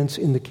huge dents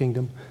in the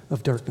kingdom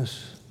of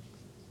darkness.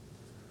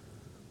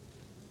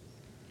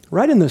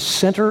 Right in the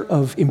center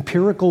of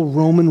empirical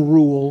Roman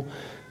rule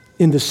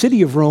in the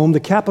city of Rome, the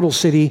capital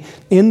city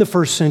in the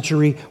first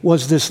century,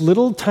 was this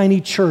little tiny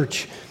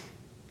church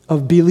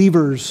of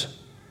believers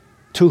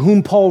to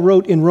whom Paul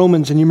wrote in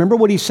Romans. And you remember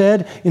what he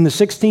said in the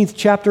 16th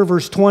chapter,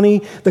 verse 20?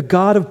 The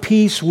God of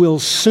peace will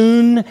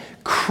soon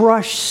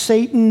crush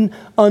Satan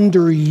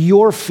under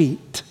your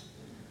feet.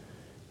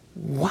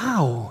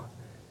 Wow.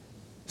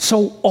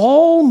 So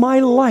all my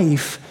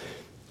life,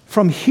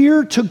 from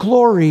here to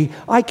glory,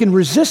 I can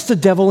resist the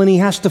devil and he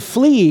has to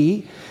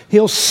flee.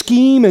 He'll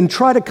scheme and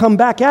try to come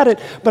back at it,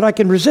 but I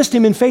can resist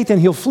him in faith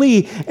and he'll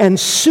flee. And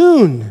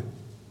soon,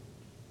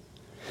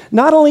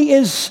 not only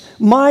is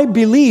my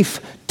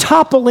belief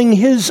toppling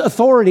his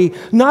authority,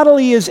 not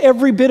only is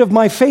every bit of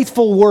my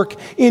faithful work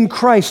in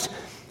Christ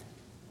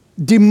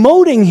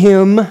demoting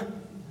him,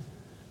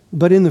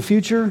 but in the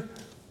future,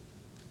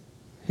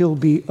 he'll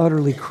be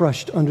utterly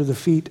crushed under the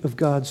feet of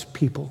God's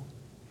people,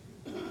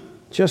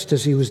 just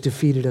as he was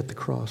defeated at the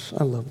cross.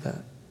 I love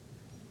that.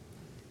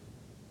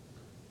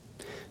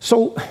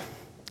 So,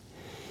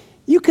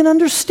 you can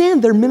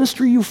understand their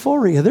ministry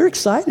euphoria. They're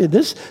excited.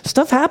 This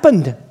stuff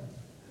happened.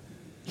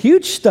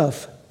 Huge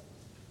stuff.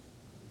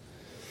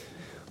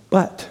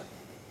 But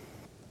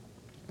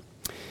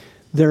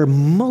their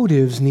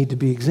motives need to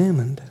be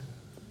examined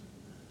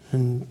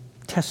and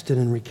tested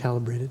and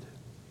recalibrated.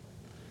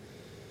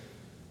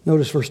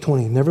 Notice verse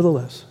 20.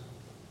 Nevertheless,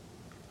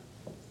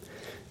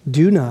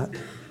 do not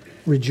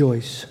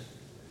rejoice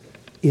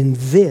in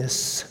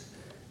this,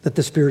 that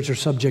the spirits are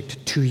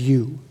subject to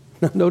you.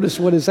 Now notice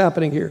what is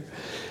happening here.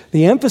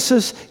 The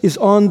emphasis is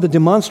on the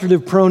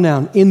demonstrative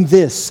pronoun, in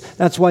this.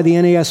 That's why the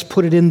NAS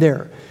put it in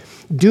there.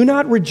 Do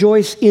not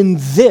rejoice in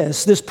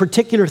this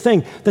particular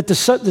thing, that the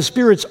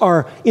spirits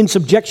are in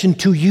subjection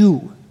to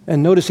you.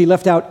 And notice he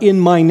left out in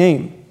my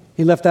name.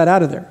 He left that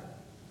out of there.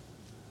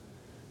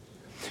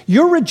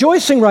 You're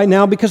rejoicing right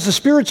now because the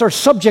spirits are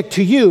subject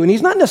to you. And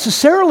he's not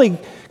necessarily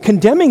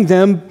condemning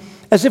them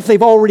as if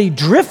they've already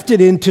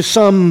drifted into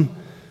some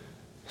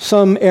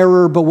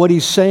error, but what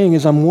he's saying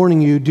is, I'm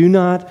warning you, do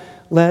not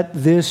let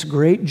this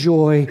great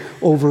joy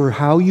over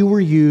how you were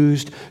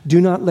used,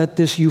 do not let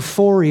this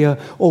euphoria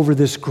over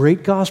this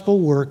great gospel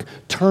work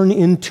turn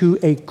into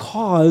a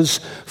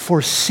cause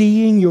for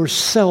seeing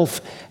yourself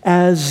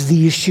as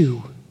the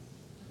issue.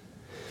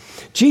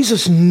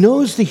 Jesus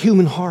knows the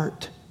human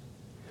heart.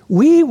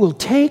 We will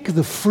take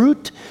the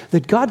fruit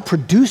that God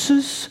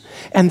produces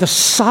and the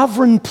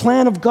sovereign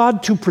plan of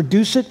God to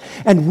produce it,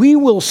 and we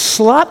will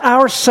slot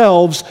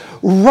ourselves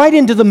right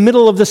into the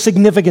middle of the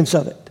significance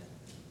of it.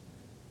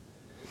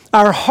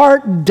 Our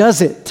heart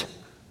does it.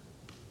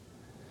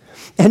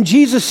 And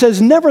Jesus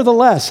says,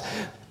 nevertheless,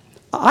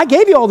 I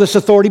gave you all this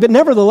authority, but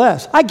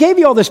nevertheless, I gave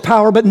you all this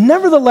power, but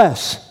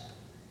nevertheless,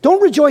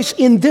 don't rejoice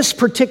in this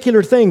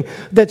particular thing,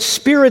 that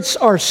spirits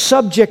are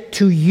subject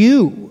to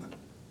you.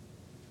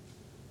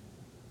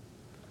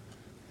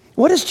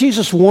 What is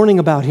Jesus warning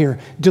about here?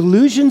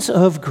 Delusions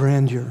of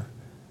grandeur,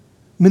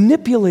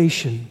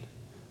 manipulation,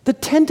 the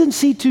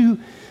tendency to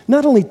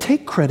not only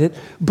take credit,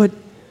 but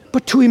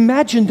to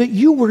imagine that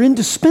you were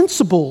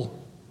indispensable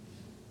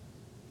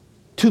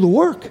to the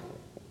work.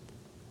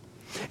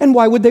 And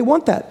why would they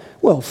want that?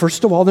 Well,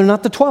 first of all, they're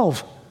not the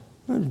 12.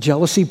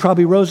 Jealousy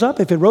probably rose up.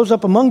 If it rose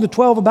up among the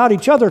 12 about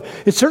each other,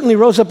 it certainly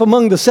rose up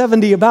among the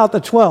 70 about the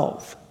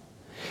 12.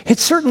 It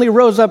certainly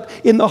rose up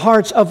in the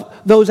hearts of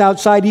those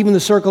outside even the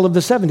circle of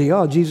the 70.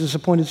 Oh, Jesus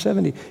appointed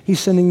 70. He's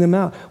sending them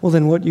out. Well,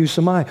 then what use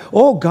am I?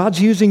 Oh, God's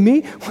using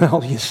me?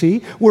 Well, you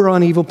see, we're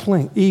on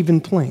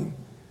even plane.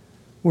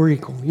 We're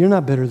equal. You're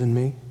not better than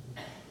me.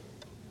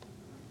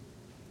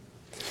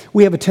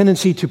 We have a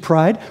tendency to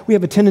pride. We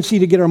have a tendency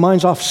to get our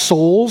minds off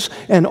souls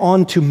and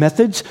onto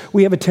methods.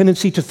 We have a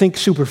tendency to think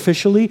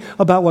superficially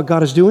about what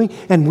God is doing.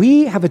 And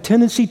we have a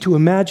tendency to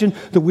imagine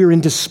that we're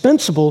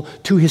indispensable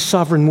to His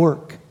sovereign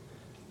work.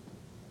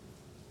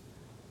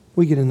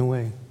 We get in the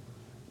way.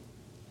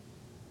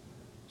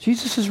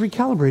 Jesus is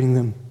recalibrating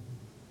them.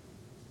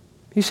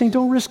 He's saying,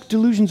 don't risk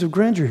delusions of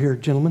grandeur here,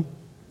 gentlemen.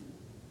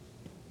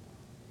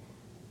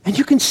 And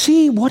you can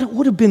see what it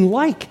would have been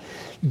like.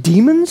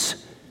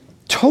 Demons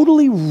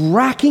totally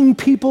racking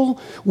people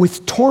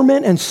with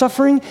torment and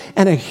suffering,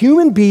 and a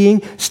human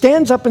being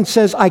stands up and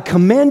says, I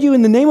command you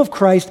in the name of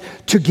Christ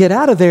to get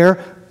out of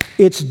there.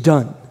 It's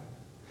done.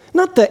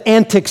 Not the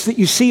antics that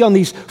you see on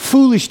these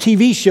foolish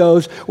TV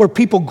shows where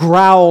people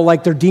growl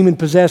like they're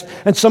demon-possessed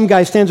and some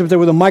guy stands up there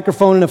with a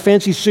microphone and a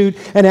fancy suit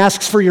and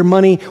asks for your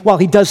money while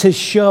he does his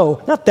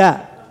show. Not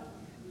that.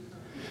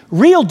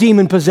 Real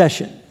demon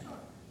possession,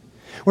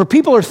 where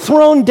people are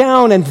thrown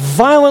down and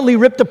violently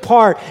ripped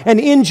apart and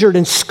injured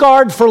and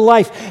scarred for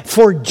life.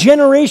 For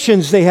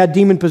generations they had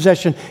demon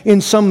possession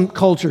in some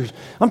cultures.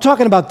 I'm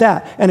talking about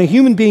that. And a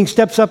human being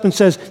steps up and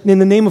says, in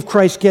the name of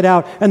Christ, get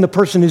out. And the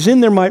person is in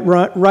their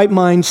right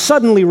mind,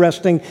 suddenly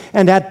resting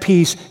and at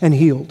peace and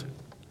healed.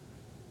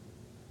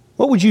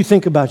 What would you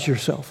think about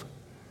yourself?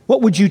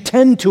 What would you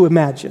tend to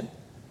imagine?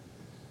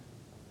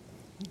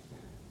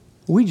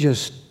 We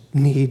just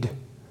need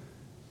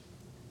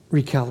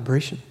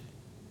recalibration.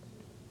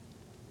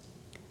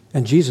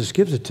 And Jesus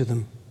gives it to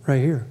them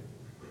right here.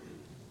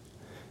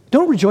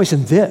 Don't rejoice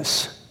in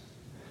this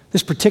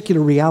particular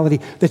reality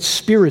that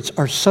spirits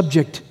are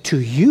subject to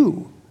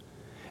you.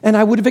 And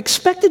I would have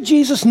expected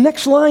Jesus'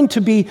 next line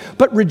to be,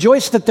 but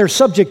rejoice that they're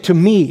subject to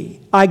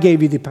me. I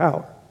gave you the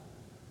power.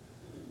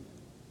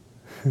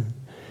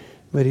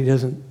 But he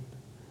doesn't.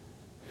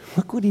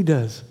 Look what he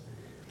does.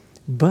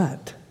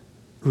 But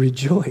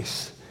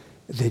rejoice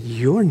that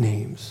your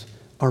names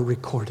are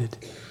recorded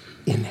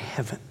in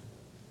heaven.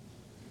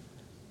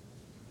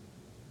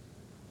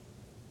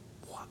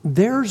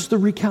 There's the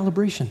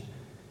recalibration.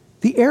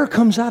 The air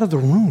comes out of the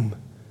room.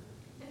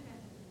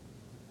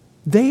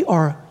 They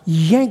are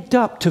yanked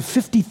up to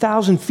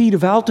 50,000 feet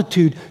of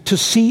altitude to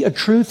see a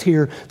truth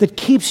here that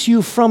keeps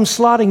you from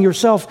slotting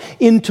yourself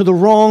into the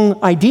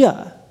wrong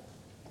idea.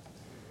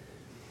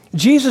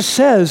 Jesus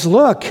says,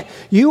 look,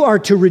 you are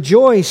to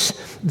rejoice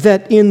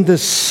that in the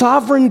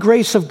sovereign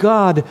grace of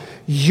God,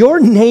 your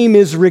name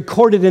is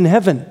recorded in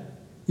heaven.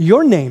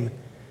 Your name.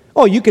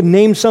 Oh, you can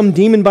name some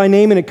demon by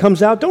name and it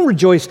comes out. Don't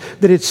rejoice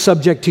that it's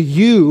subject to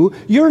you.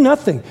 You're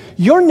nothing.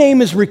 Your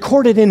name is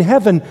recorded in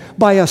heaven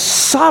by a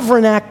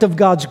sovereign act of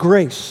God's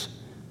grace.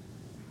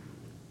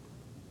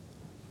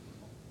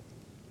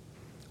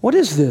 What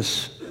is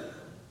this?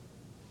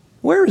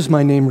 Where is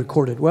my name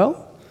recorded?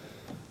 Well,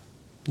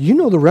 you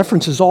know the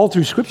references all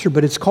through Scripture,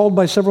 but it's called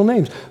by several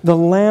names. The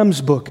Lamb's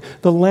Book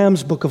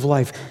of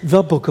Life,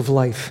 the Book of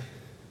Life.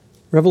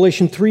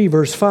 Revelation 3,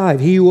 verse 5,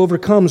 he who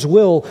overcomes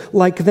will,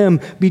 like them,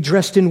 be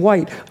dressed in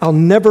white. I'll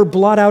never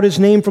blot out his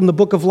name from the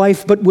book of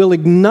life, but will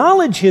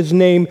acknowledge his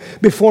name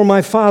before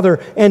my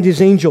Father and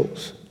his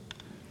angels.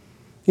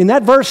 In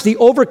that verse, the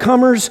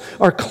overcomers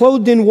are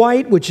clothed in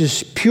white, which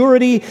is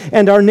purity,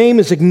 and our name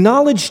is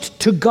acknowledged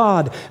to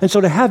God. And so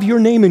to have your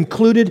name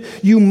included,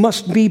 you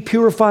must be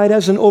purified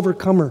as an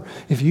overcomer.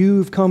 If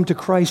you've come to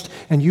Christ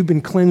and you've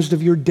been cleansed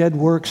of your dead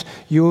works,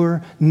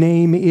 your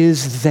name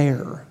is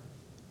there.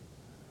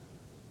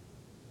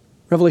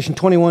 Revelation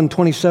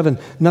 21:27,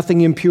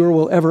 nothing impure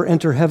will ever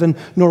enter heaven,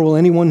 nor will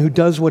anyone who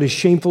does what is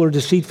shameful or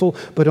deceitful,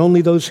 but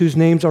only those whose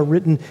names are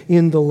written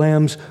in the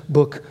Lamb's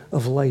Book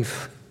of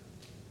Life.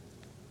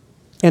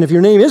 And if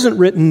your name isn't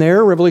written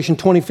there, Revelation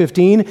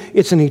 20:15,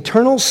 it's an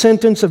eternal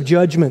sentence of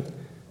judgment.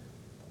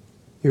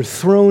 You're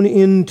thrown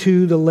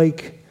into the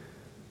lake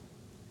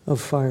of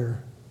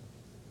fire.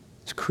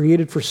 It's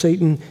created for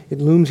Satan.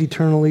 It looms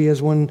eternally,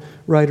 as one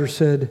writer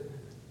said,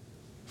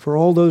 for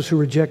all those who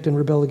reject and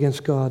rebel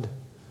against God.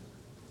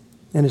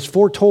 And it's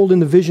foretold in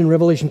the vision,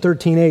 Revelation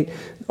 13:8,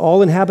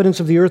 all inhabitants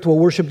of the earth will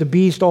worship the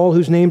beast, all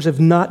whose names have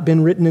not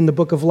been written in the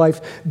book of life,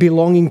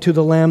 belonging to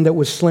the Lamb that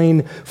was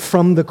slain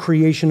from the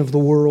creation of the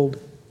world.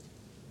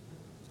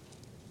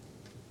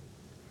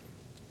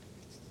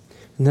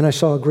 And then I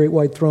saw a great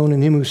white throne,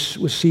 and him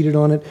who was seated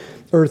on it.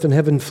 Earth and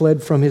heaven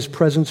fled from his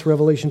presence,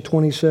 Revelation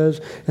 20 says,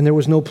 and there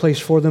was no place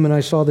for them. And I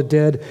saw the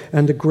dead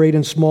and the great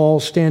and small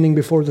standing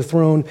before the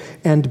throne,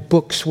 and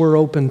books were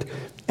opened.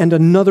 And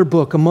another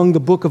book among the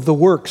book of the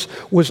works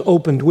was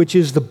opened, which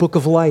is the book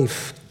of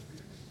life.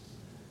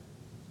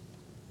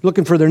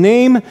 Looking for their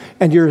name,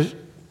 and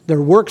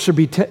their works are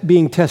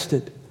being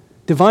tested.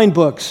 Divine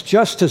books,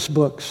 justice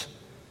books,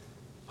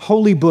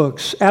 holy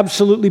books,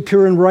 absolutely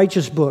pure and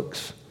righteous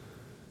books.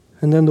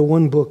 And then the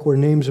one book where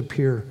names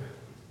appear.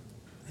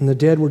 And the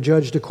dead were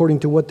judged according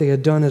to what they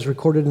had done as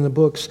recorded in the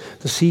books.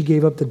 The sea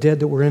gave up the dead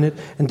that were in it,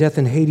 and death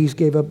and Hades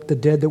gave up the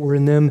dead that were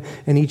in them,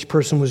 and each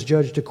person was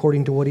judged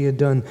according to what he had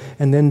done.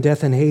 And then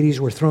death and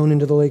Hades were thrown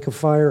into the lake of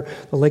fire.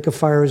 The lake of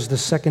fire is the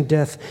second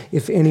death.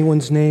 If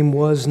anyone's name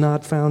was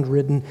not found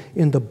written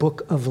in the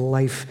book of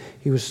life,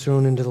 he was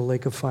thrown into the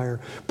lake of fire.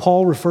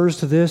 Paul refers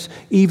to this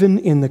even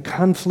in the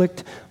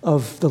conflict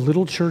of the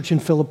little church in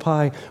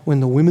Philippi when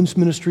the women's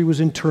ministry was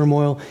in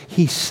turmoil.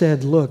 He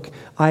said, look,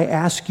 I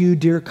ask you,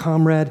 dear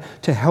comrade,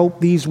 to help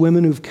these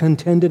women who've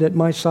contended at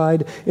my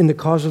side in the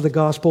cause of the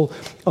gospel,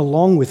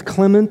 along with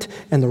Clement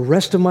and the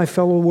rest of my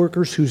fellow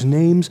workers whose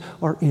names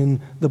are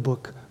in the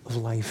book of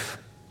life.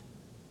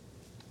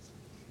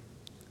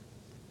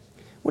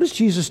 What is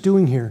Jesus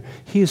doing here?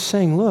 He is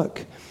saying,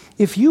 look,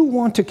 if you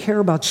want to care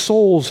about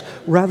souls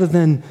rather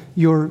than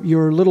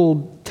your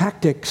little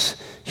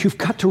tactics, you've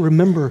got to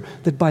remember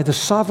that by the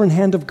sovereign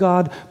hand of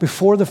God,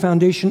 before the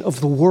foundation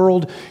of the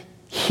world,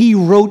 He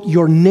wrote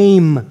your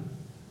name.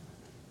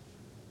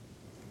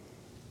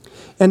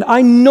 And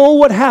I know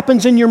what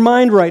happens in your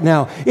mind right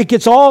now. It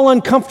gets all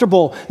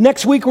uncomfortable.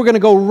 Next week, we're going to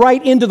go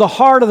right into the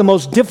heart of the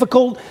most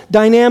difficult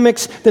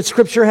dynamics that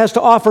Scripture has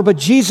to offer. But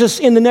Jesus,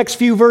 in the next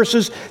few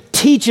verses,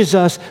 teaches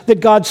us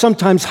that God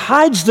sometimes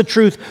hides the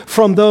truth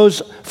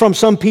from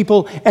some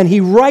people, and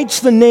He writes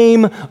the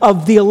name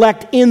of the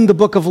elect in the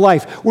book of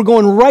life. We're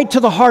going right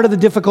to the heart of the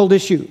difficult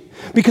issue,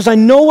 because I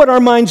know what our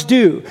minds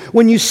do.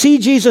 When you see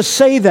Jesus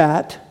say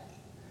that,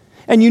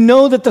 and you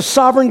know that the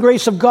sovereign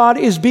grace of God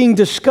is being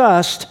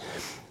discussed,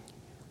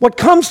 what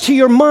comes to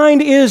your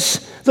mind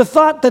is the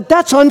thought that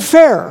that's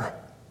unfair.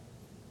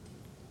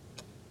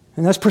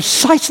 And that's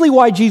precisely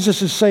why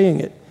Jesus is saying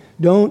it.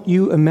 Don't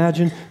you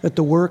imagine that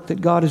the work that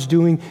God is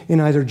doing in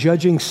either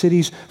judging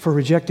cities for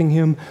rejecting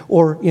Him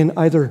or in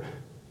either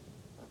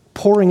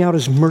pouring out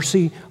his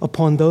mercy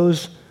upon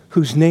those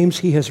whose names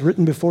he has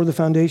written before the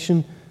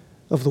foundation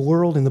of the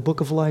world in the book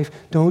of life,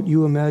 don't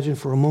you imagine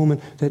for a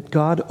moment that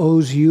God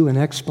owes you an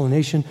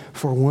explanation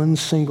for one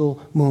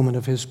single moment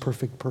of his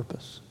perfect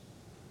purpose.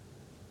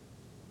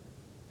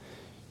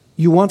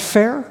 You want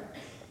fair?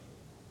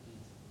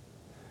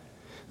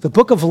 The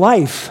book of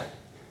life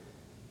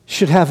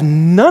should have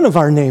none of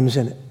our names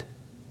in it.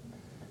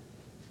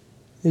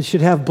 It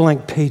should have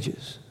blank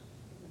pages.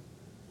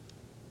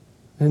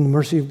 In the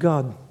mercy of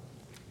God,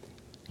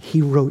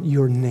 he wrote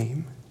your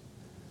name.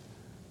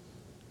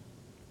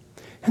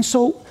 And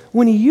so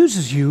when he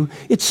uses you,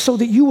 it's so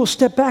that you will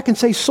step back and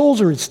say,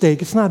 souls are at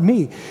stake, it's not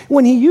me.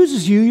 When he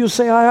uses you, you'll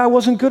say, I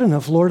wasn't good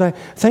enough, Lord. I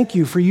thank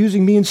you for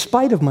using me in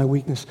spite of my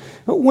weakness.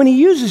 When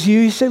he uses you,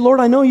 you say, Lord,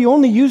 I know you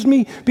only used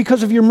me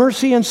because of your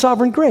mercy and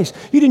sovereign grace.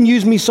 You didn't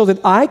use me so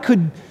that I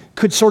could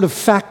sort of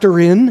factor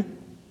in.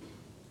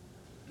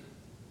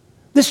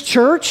 This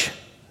church,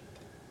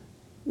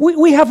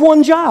 we have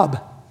one job.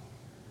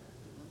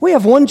 We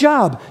have one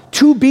job,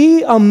 to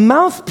be a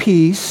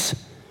mouthpiece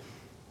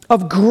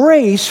of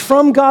grace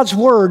from God's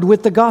word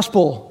with the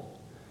gospel,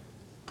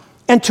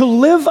 and to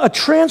live a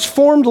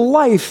transformed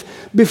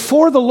life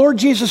before the Lord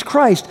Jesus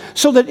Christ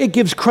so that it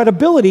gives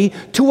credibility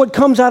to what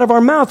comes out of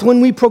our mouth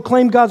when we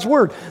proclaim God's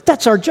word.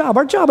 That's our job.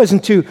 Our job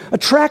isn't to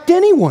attract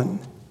anyone.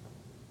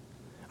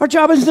 Our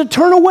job isn't to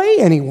turn away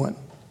anyone.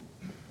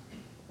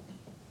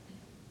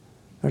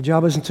 Our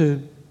job isn't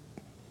to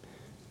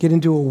get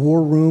into a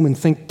war room and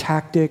think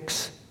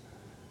tactics.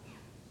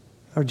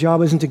 Our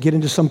job isn't to get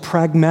into some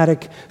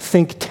pragmatic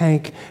think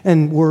tank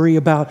and worry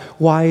about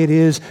why it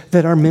is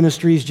that our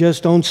ministries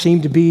just don't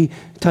seem to be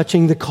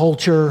touching the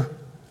culture.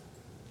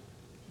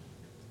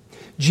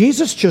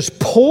 Jesus just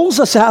pulls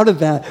us out of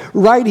that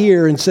right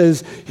here and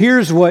says,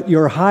 here's what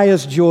your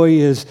highest joy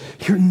is.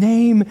 Your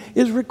name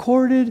is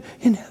recorded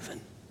in heaven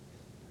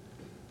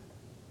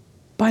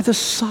by the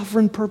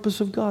sovereign purpose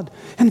of God.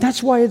 And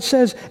that's why it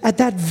says, at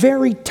that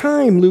very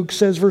time, Luke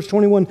says, verse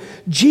 21,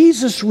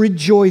 Jesus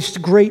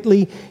rejoiced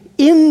greatly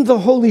in the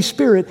Holy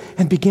Spirit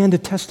and began to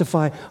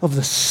testify of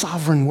the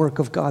sovereign work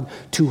of God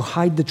to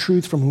hide the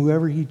truth from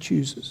whoever he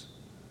chooses.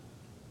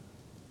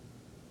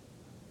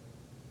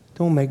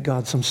 Don't make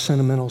God some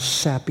sentimental,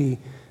 sappy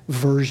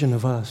version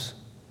of us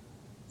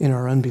in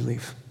our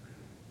unbelief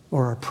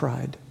or our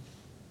pride.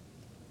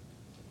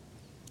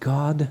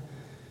 God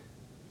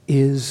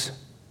is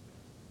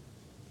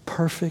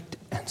perfect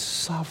and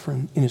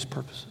sovereign in his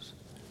purposes.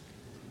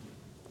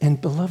 And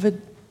beloved,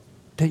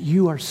 that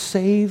you are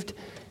saved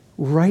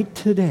right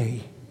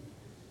today,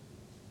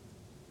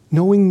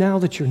 knowing now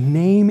that your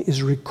name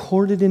is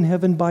recorded in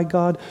heaven by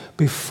God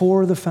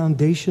before the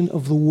foundation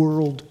of the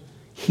world.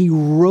 He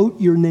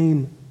wrote your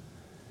name.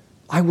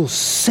 I will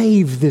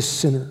save this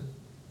sinner.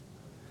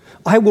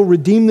 I will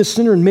redeem the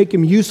sinner and make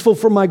him useful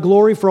for my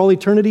glory for all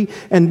eternity.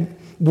 And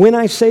when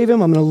I save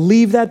him, I'm going to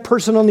leave that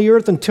person on the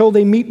earth until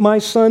they meet my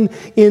Son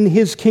in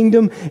his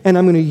kingdom, and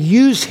I'm going to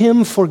use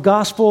him for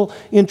gospel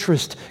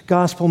interest,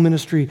 gospel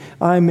ministry.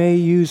 I may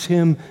use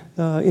him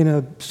in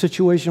a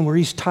situation where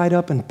he's tied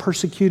up and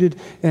persecuted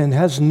and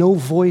has no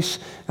voice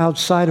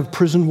outside of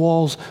prison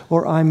walls,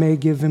 or I may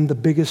give him the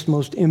biggest,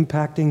 most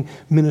impacting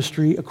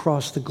ministry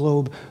across the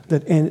globe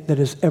that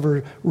has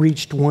ever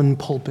reached one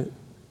pulpit.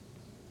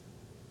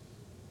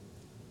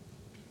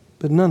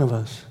 But none of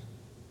us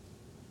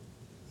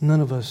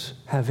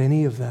have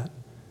any of that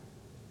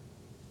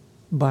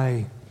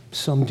by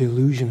some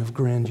delusion of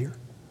grandeur.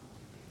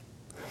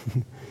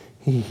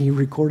 He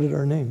recorded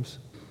our names.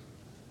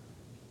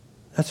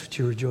 That's what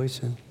you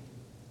rejoice in.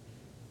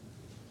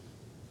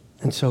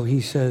 And so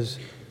he says,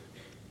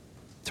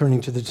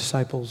 turning to the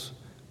disciples,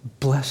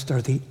 blessed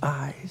are the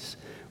eyes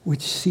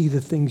which see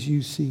the things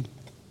you see.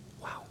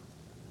 Wow.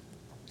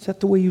 Is that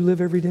the way you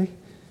live every day?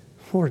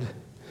 Lord,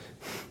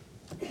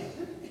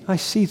 I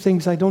see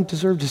things I don't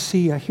deserve to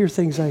see. I hear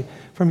things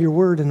from your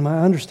word, and I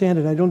understand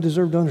it. I don't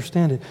deserve to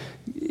understand it.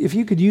 If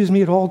you could use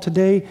me at all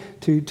today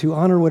to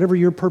honor whatever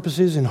your purpose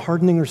is in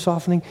hardening or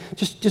softening,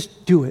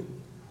 just do it.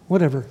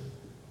 Whatever.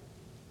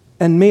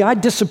 And may I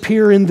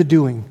disappear in the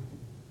doing.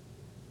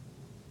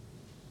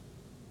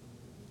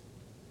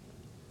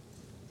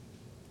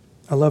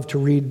 I love to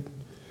read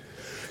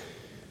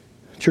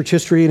church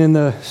history, and in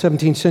the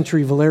 17th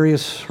century,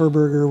 Valerius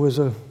Herberger was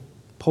a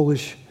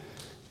Polish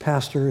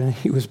pastor, and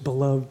he was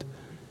beloved.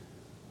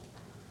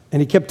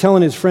 And he kept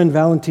telling his friend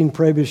Valentin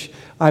Prebisch,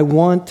 I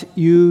want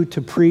you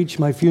to preach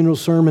my funeral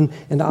sermon,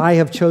 and I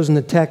have chosen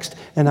the text,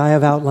 and I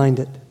have outlined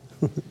it.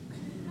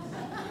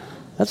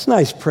 That's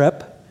nice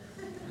prep.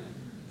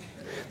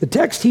 The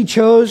text he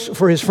chose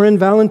for his friend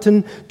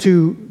Valentin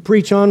to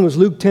preach on was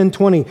Luke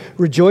 10:20.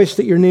 Rejoice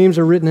that your names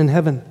are written in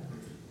heaven.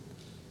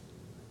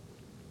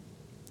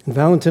 And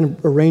Valentin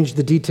arranged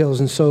the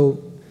details, and so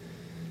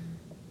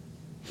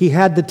he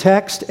had the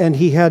text and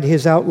he had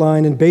his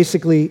outline, and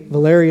basically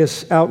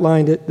Valerius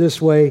outlined it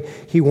this way.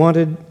 He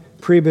wanted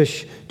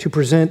Prebisch to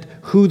present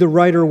who the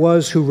writer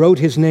was who wrote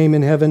his name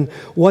in heaven,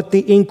 what the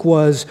ink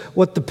was,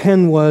 what the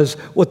pen was,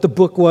 what the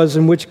book was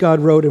in which God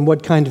wrote, and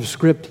what kind of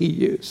script he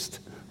used.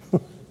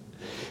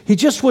 He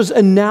just was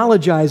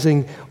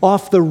analogizing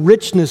off the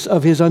richness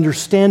of his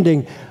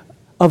understanding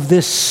of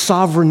this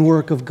sovereign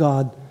work of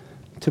God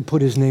to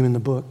put his name in the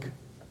book.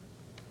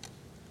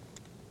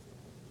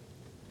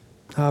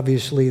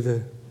 Obviously,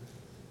 the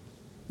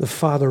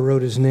Father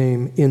wrote his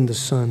name in the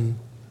Son.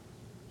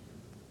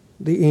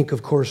 The ink,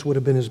 of course, would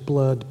have been his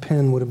blood. The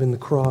pen would have been the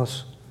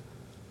cross.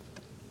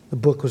 The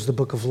book was the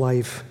book of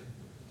life.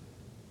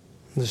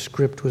 The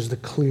script was the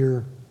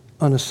clear,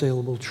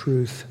 unassailable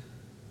truth.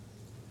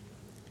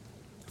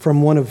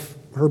 From one of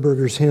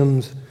Herberger's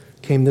hymns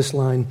came this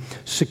line,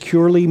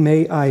 "Securely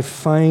may I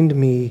find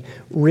me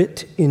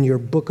writ in your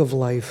book of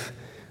life.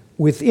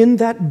 Within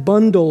that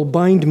bundle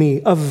bind me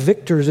of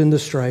victors in the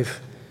strife,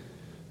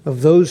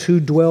 of those who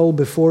dwell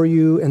before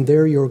you, and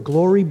there your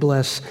glory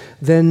bless.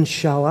 Then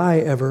shall I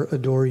ever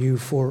adore you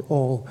for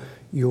all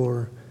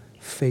your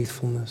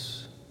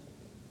faithfulness."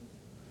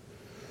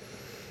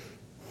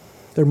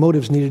 Their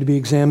motives needed to be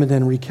examined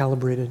and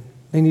recalibrated.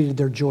 They needed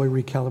their joy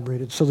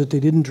recalibrated so that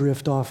they didn't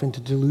drift off into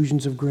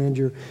delusions of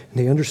grandeur, and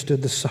they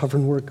understood the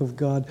sovereign work of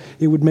God.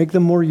 It would make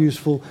them more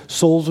useful.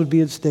 Souls would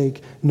be at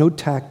stake. No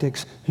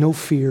tactics, no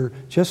fear,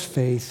 just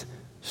faith,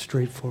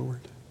 straightforward.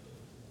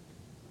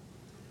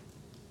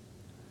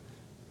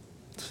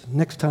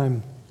 Next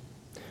time,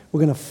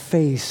 we're going to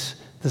face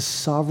the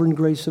sovereign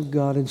grace of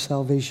God in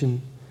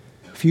salvation.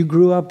 If you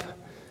grew up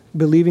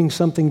believing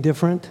something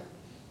different,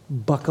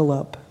 buckle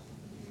up.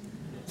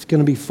 It's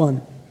going to be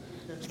fun.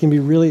 It's going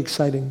to be really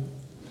exciting.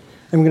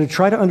 And we're going to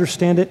try to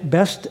understand it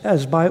best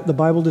as the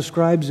Bible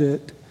describes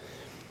it.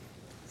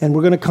 And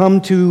we're going to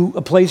come to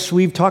a place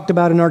we've talked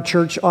about in our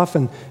church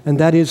often, and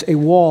that is a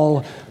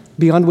wall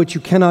beyond which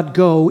you cannot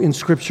go in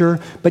Scripture,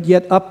 but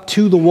yet up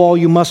to the wall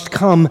you must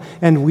come,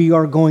 and we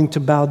are going to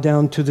bow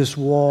down to this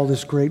wall,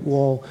 this great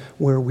wall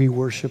where we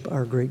worship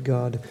our great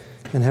God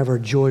and have our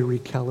joy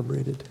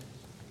recalibrated.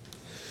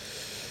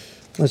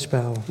 Let's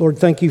bow. Lord,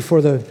 thank you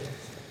for the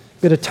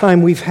bit of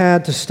time we've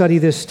had to study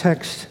this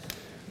text.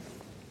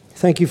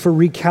 Thank you for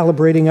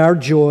recalibrating our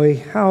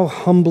joy. How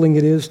humbling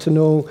it is to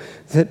know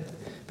that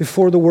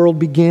before the world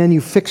began,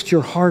 you fixed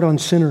your heart on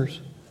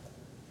sinners.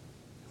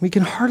 We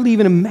can hardly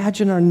even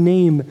imagine our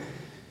name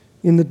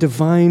in the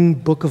divine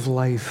book of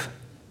life,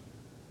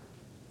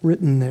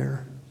 written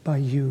there by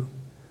you,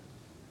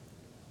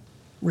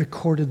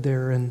 recorded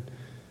there and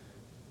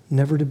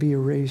never to be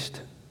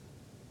erased.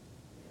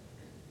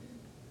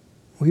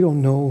 We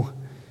don't know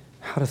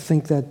how to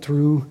think that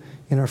through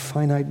in our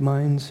finite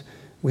minds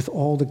with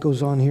all that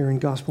goes on here in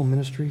gospel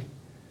ministry.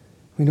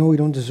 We know we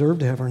don't deserve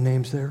to have our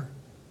names there.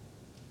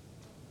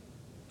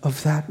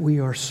 Of that we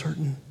are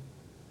certain.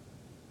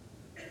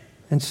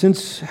 And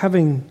since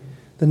having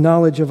the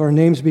knowledge of our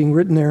names being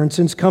written there, and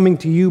since coming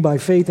to you by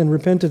faith and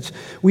repentance,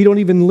 we don't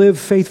even live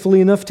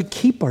faithfully enough to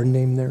keep our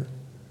name there.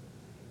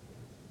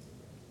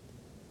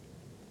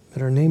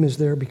 But our name is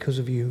there because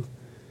of you,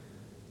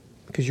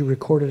 because you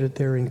recorded it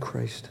there in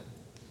Christ.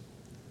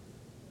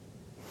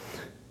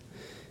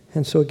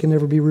 And so it can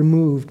never be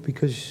removed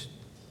because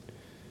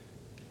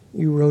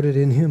you wrote it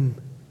in Him.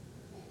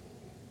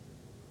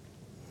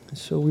 And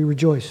so we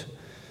rejoice.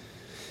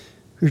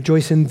 We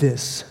rejoice in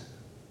this,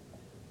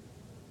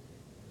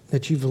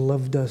 that you've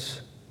loved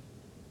us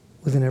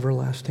with an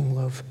everlasting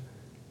love,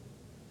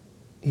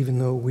 even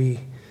though we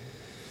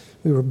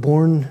were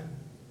born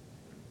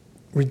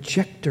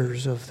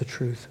rejectors of the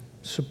truth,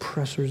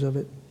 suppressors of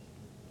it.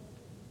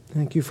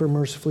 Thank you for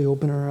mercifully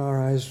opening our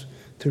eyes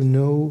through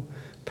no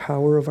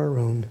power of our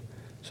own,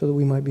 so that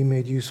we might be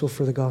made useful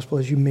for the gospel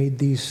as you made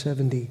these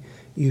 70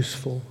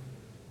 useful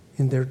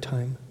in their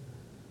time.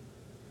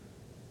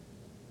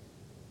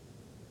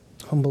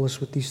 Humble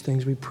us with these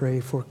things, we pray,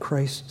 for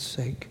Christ's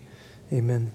sake. Amen.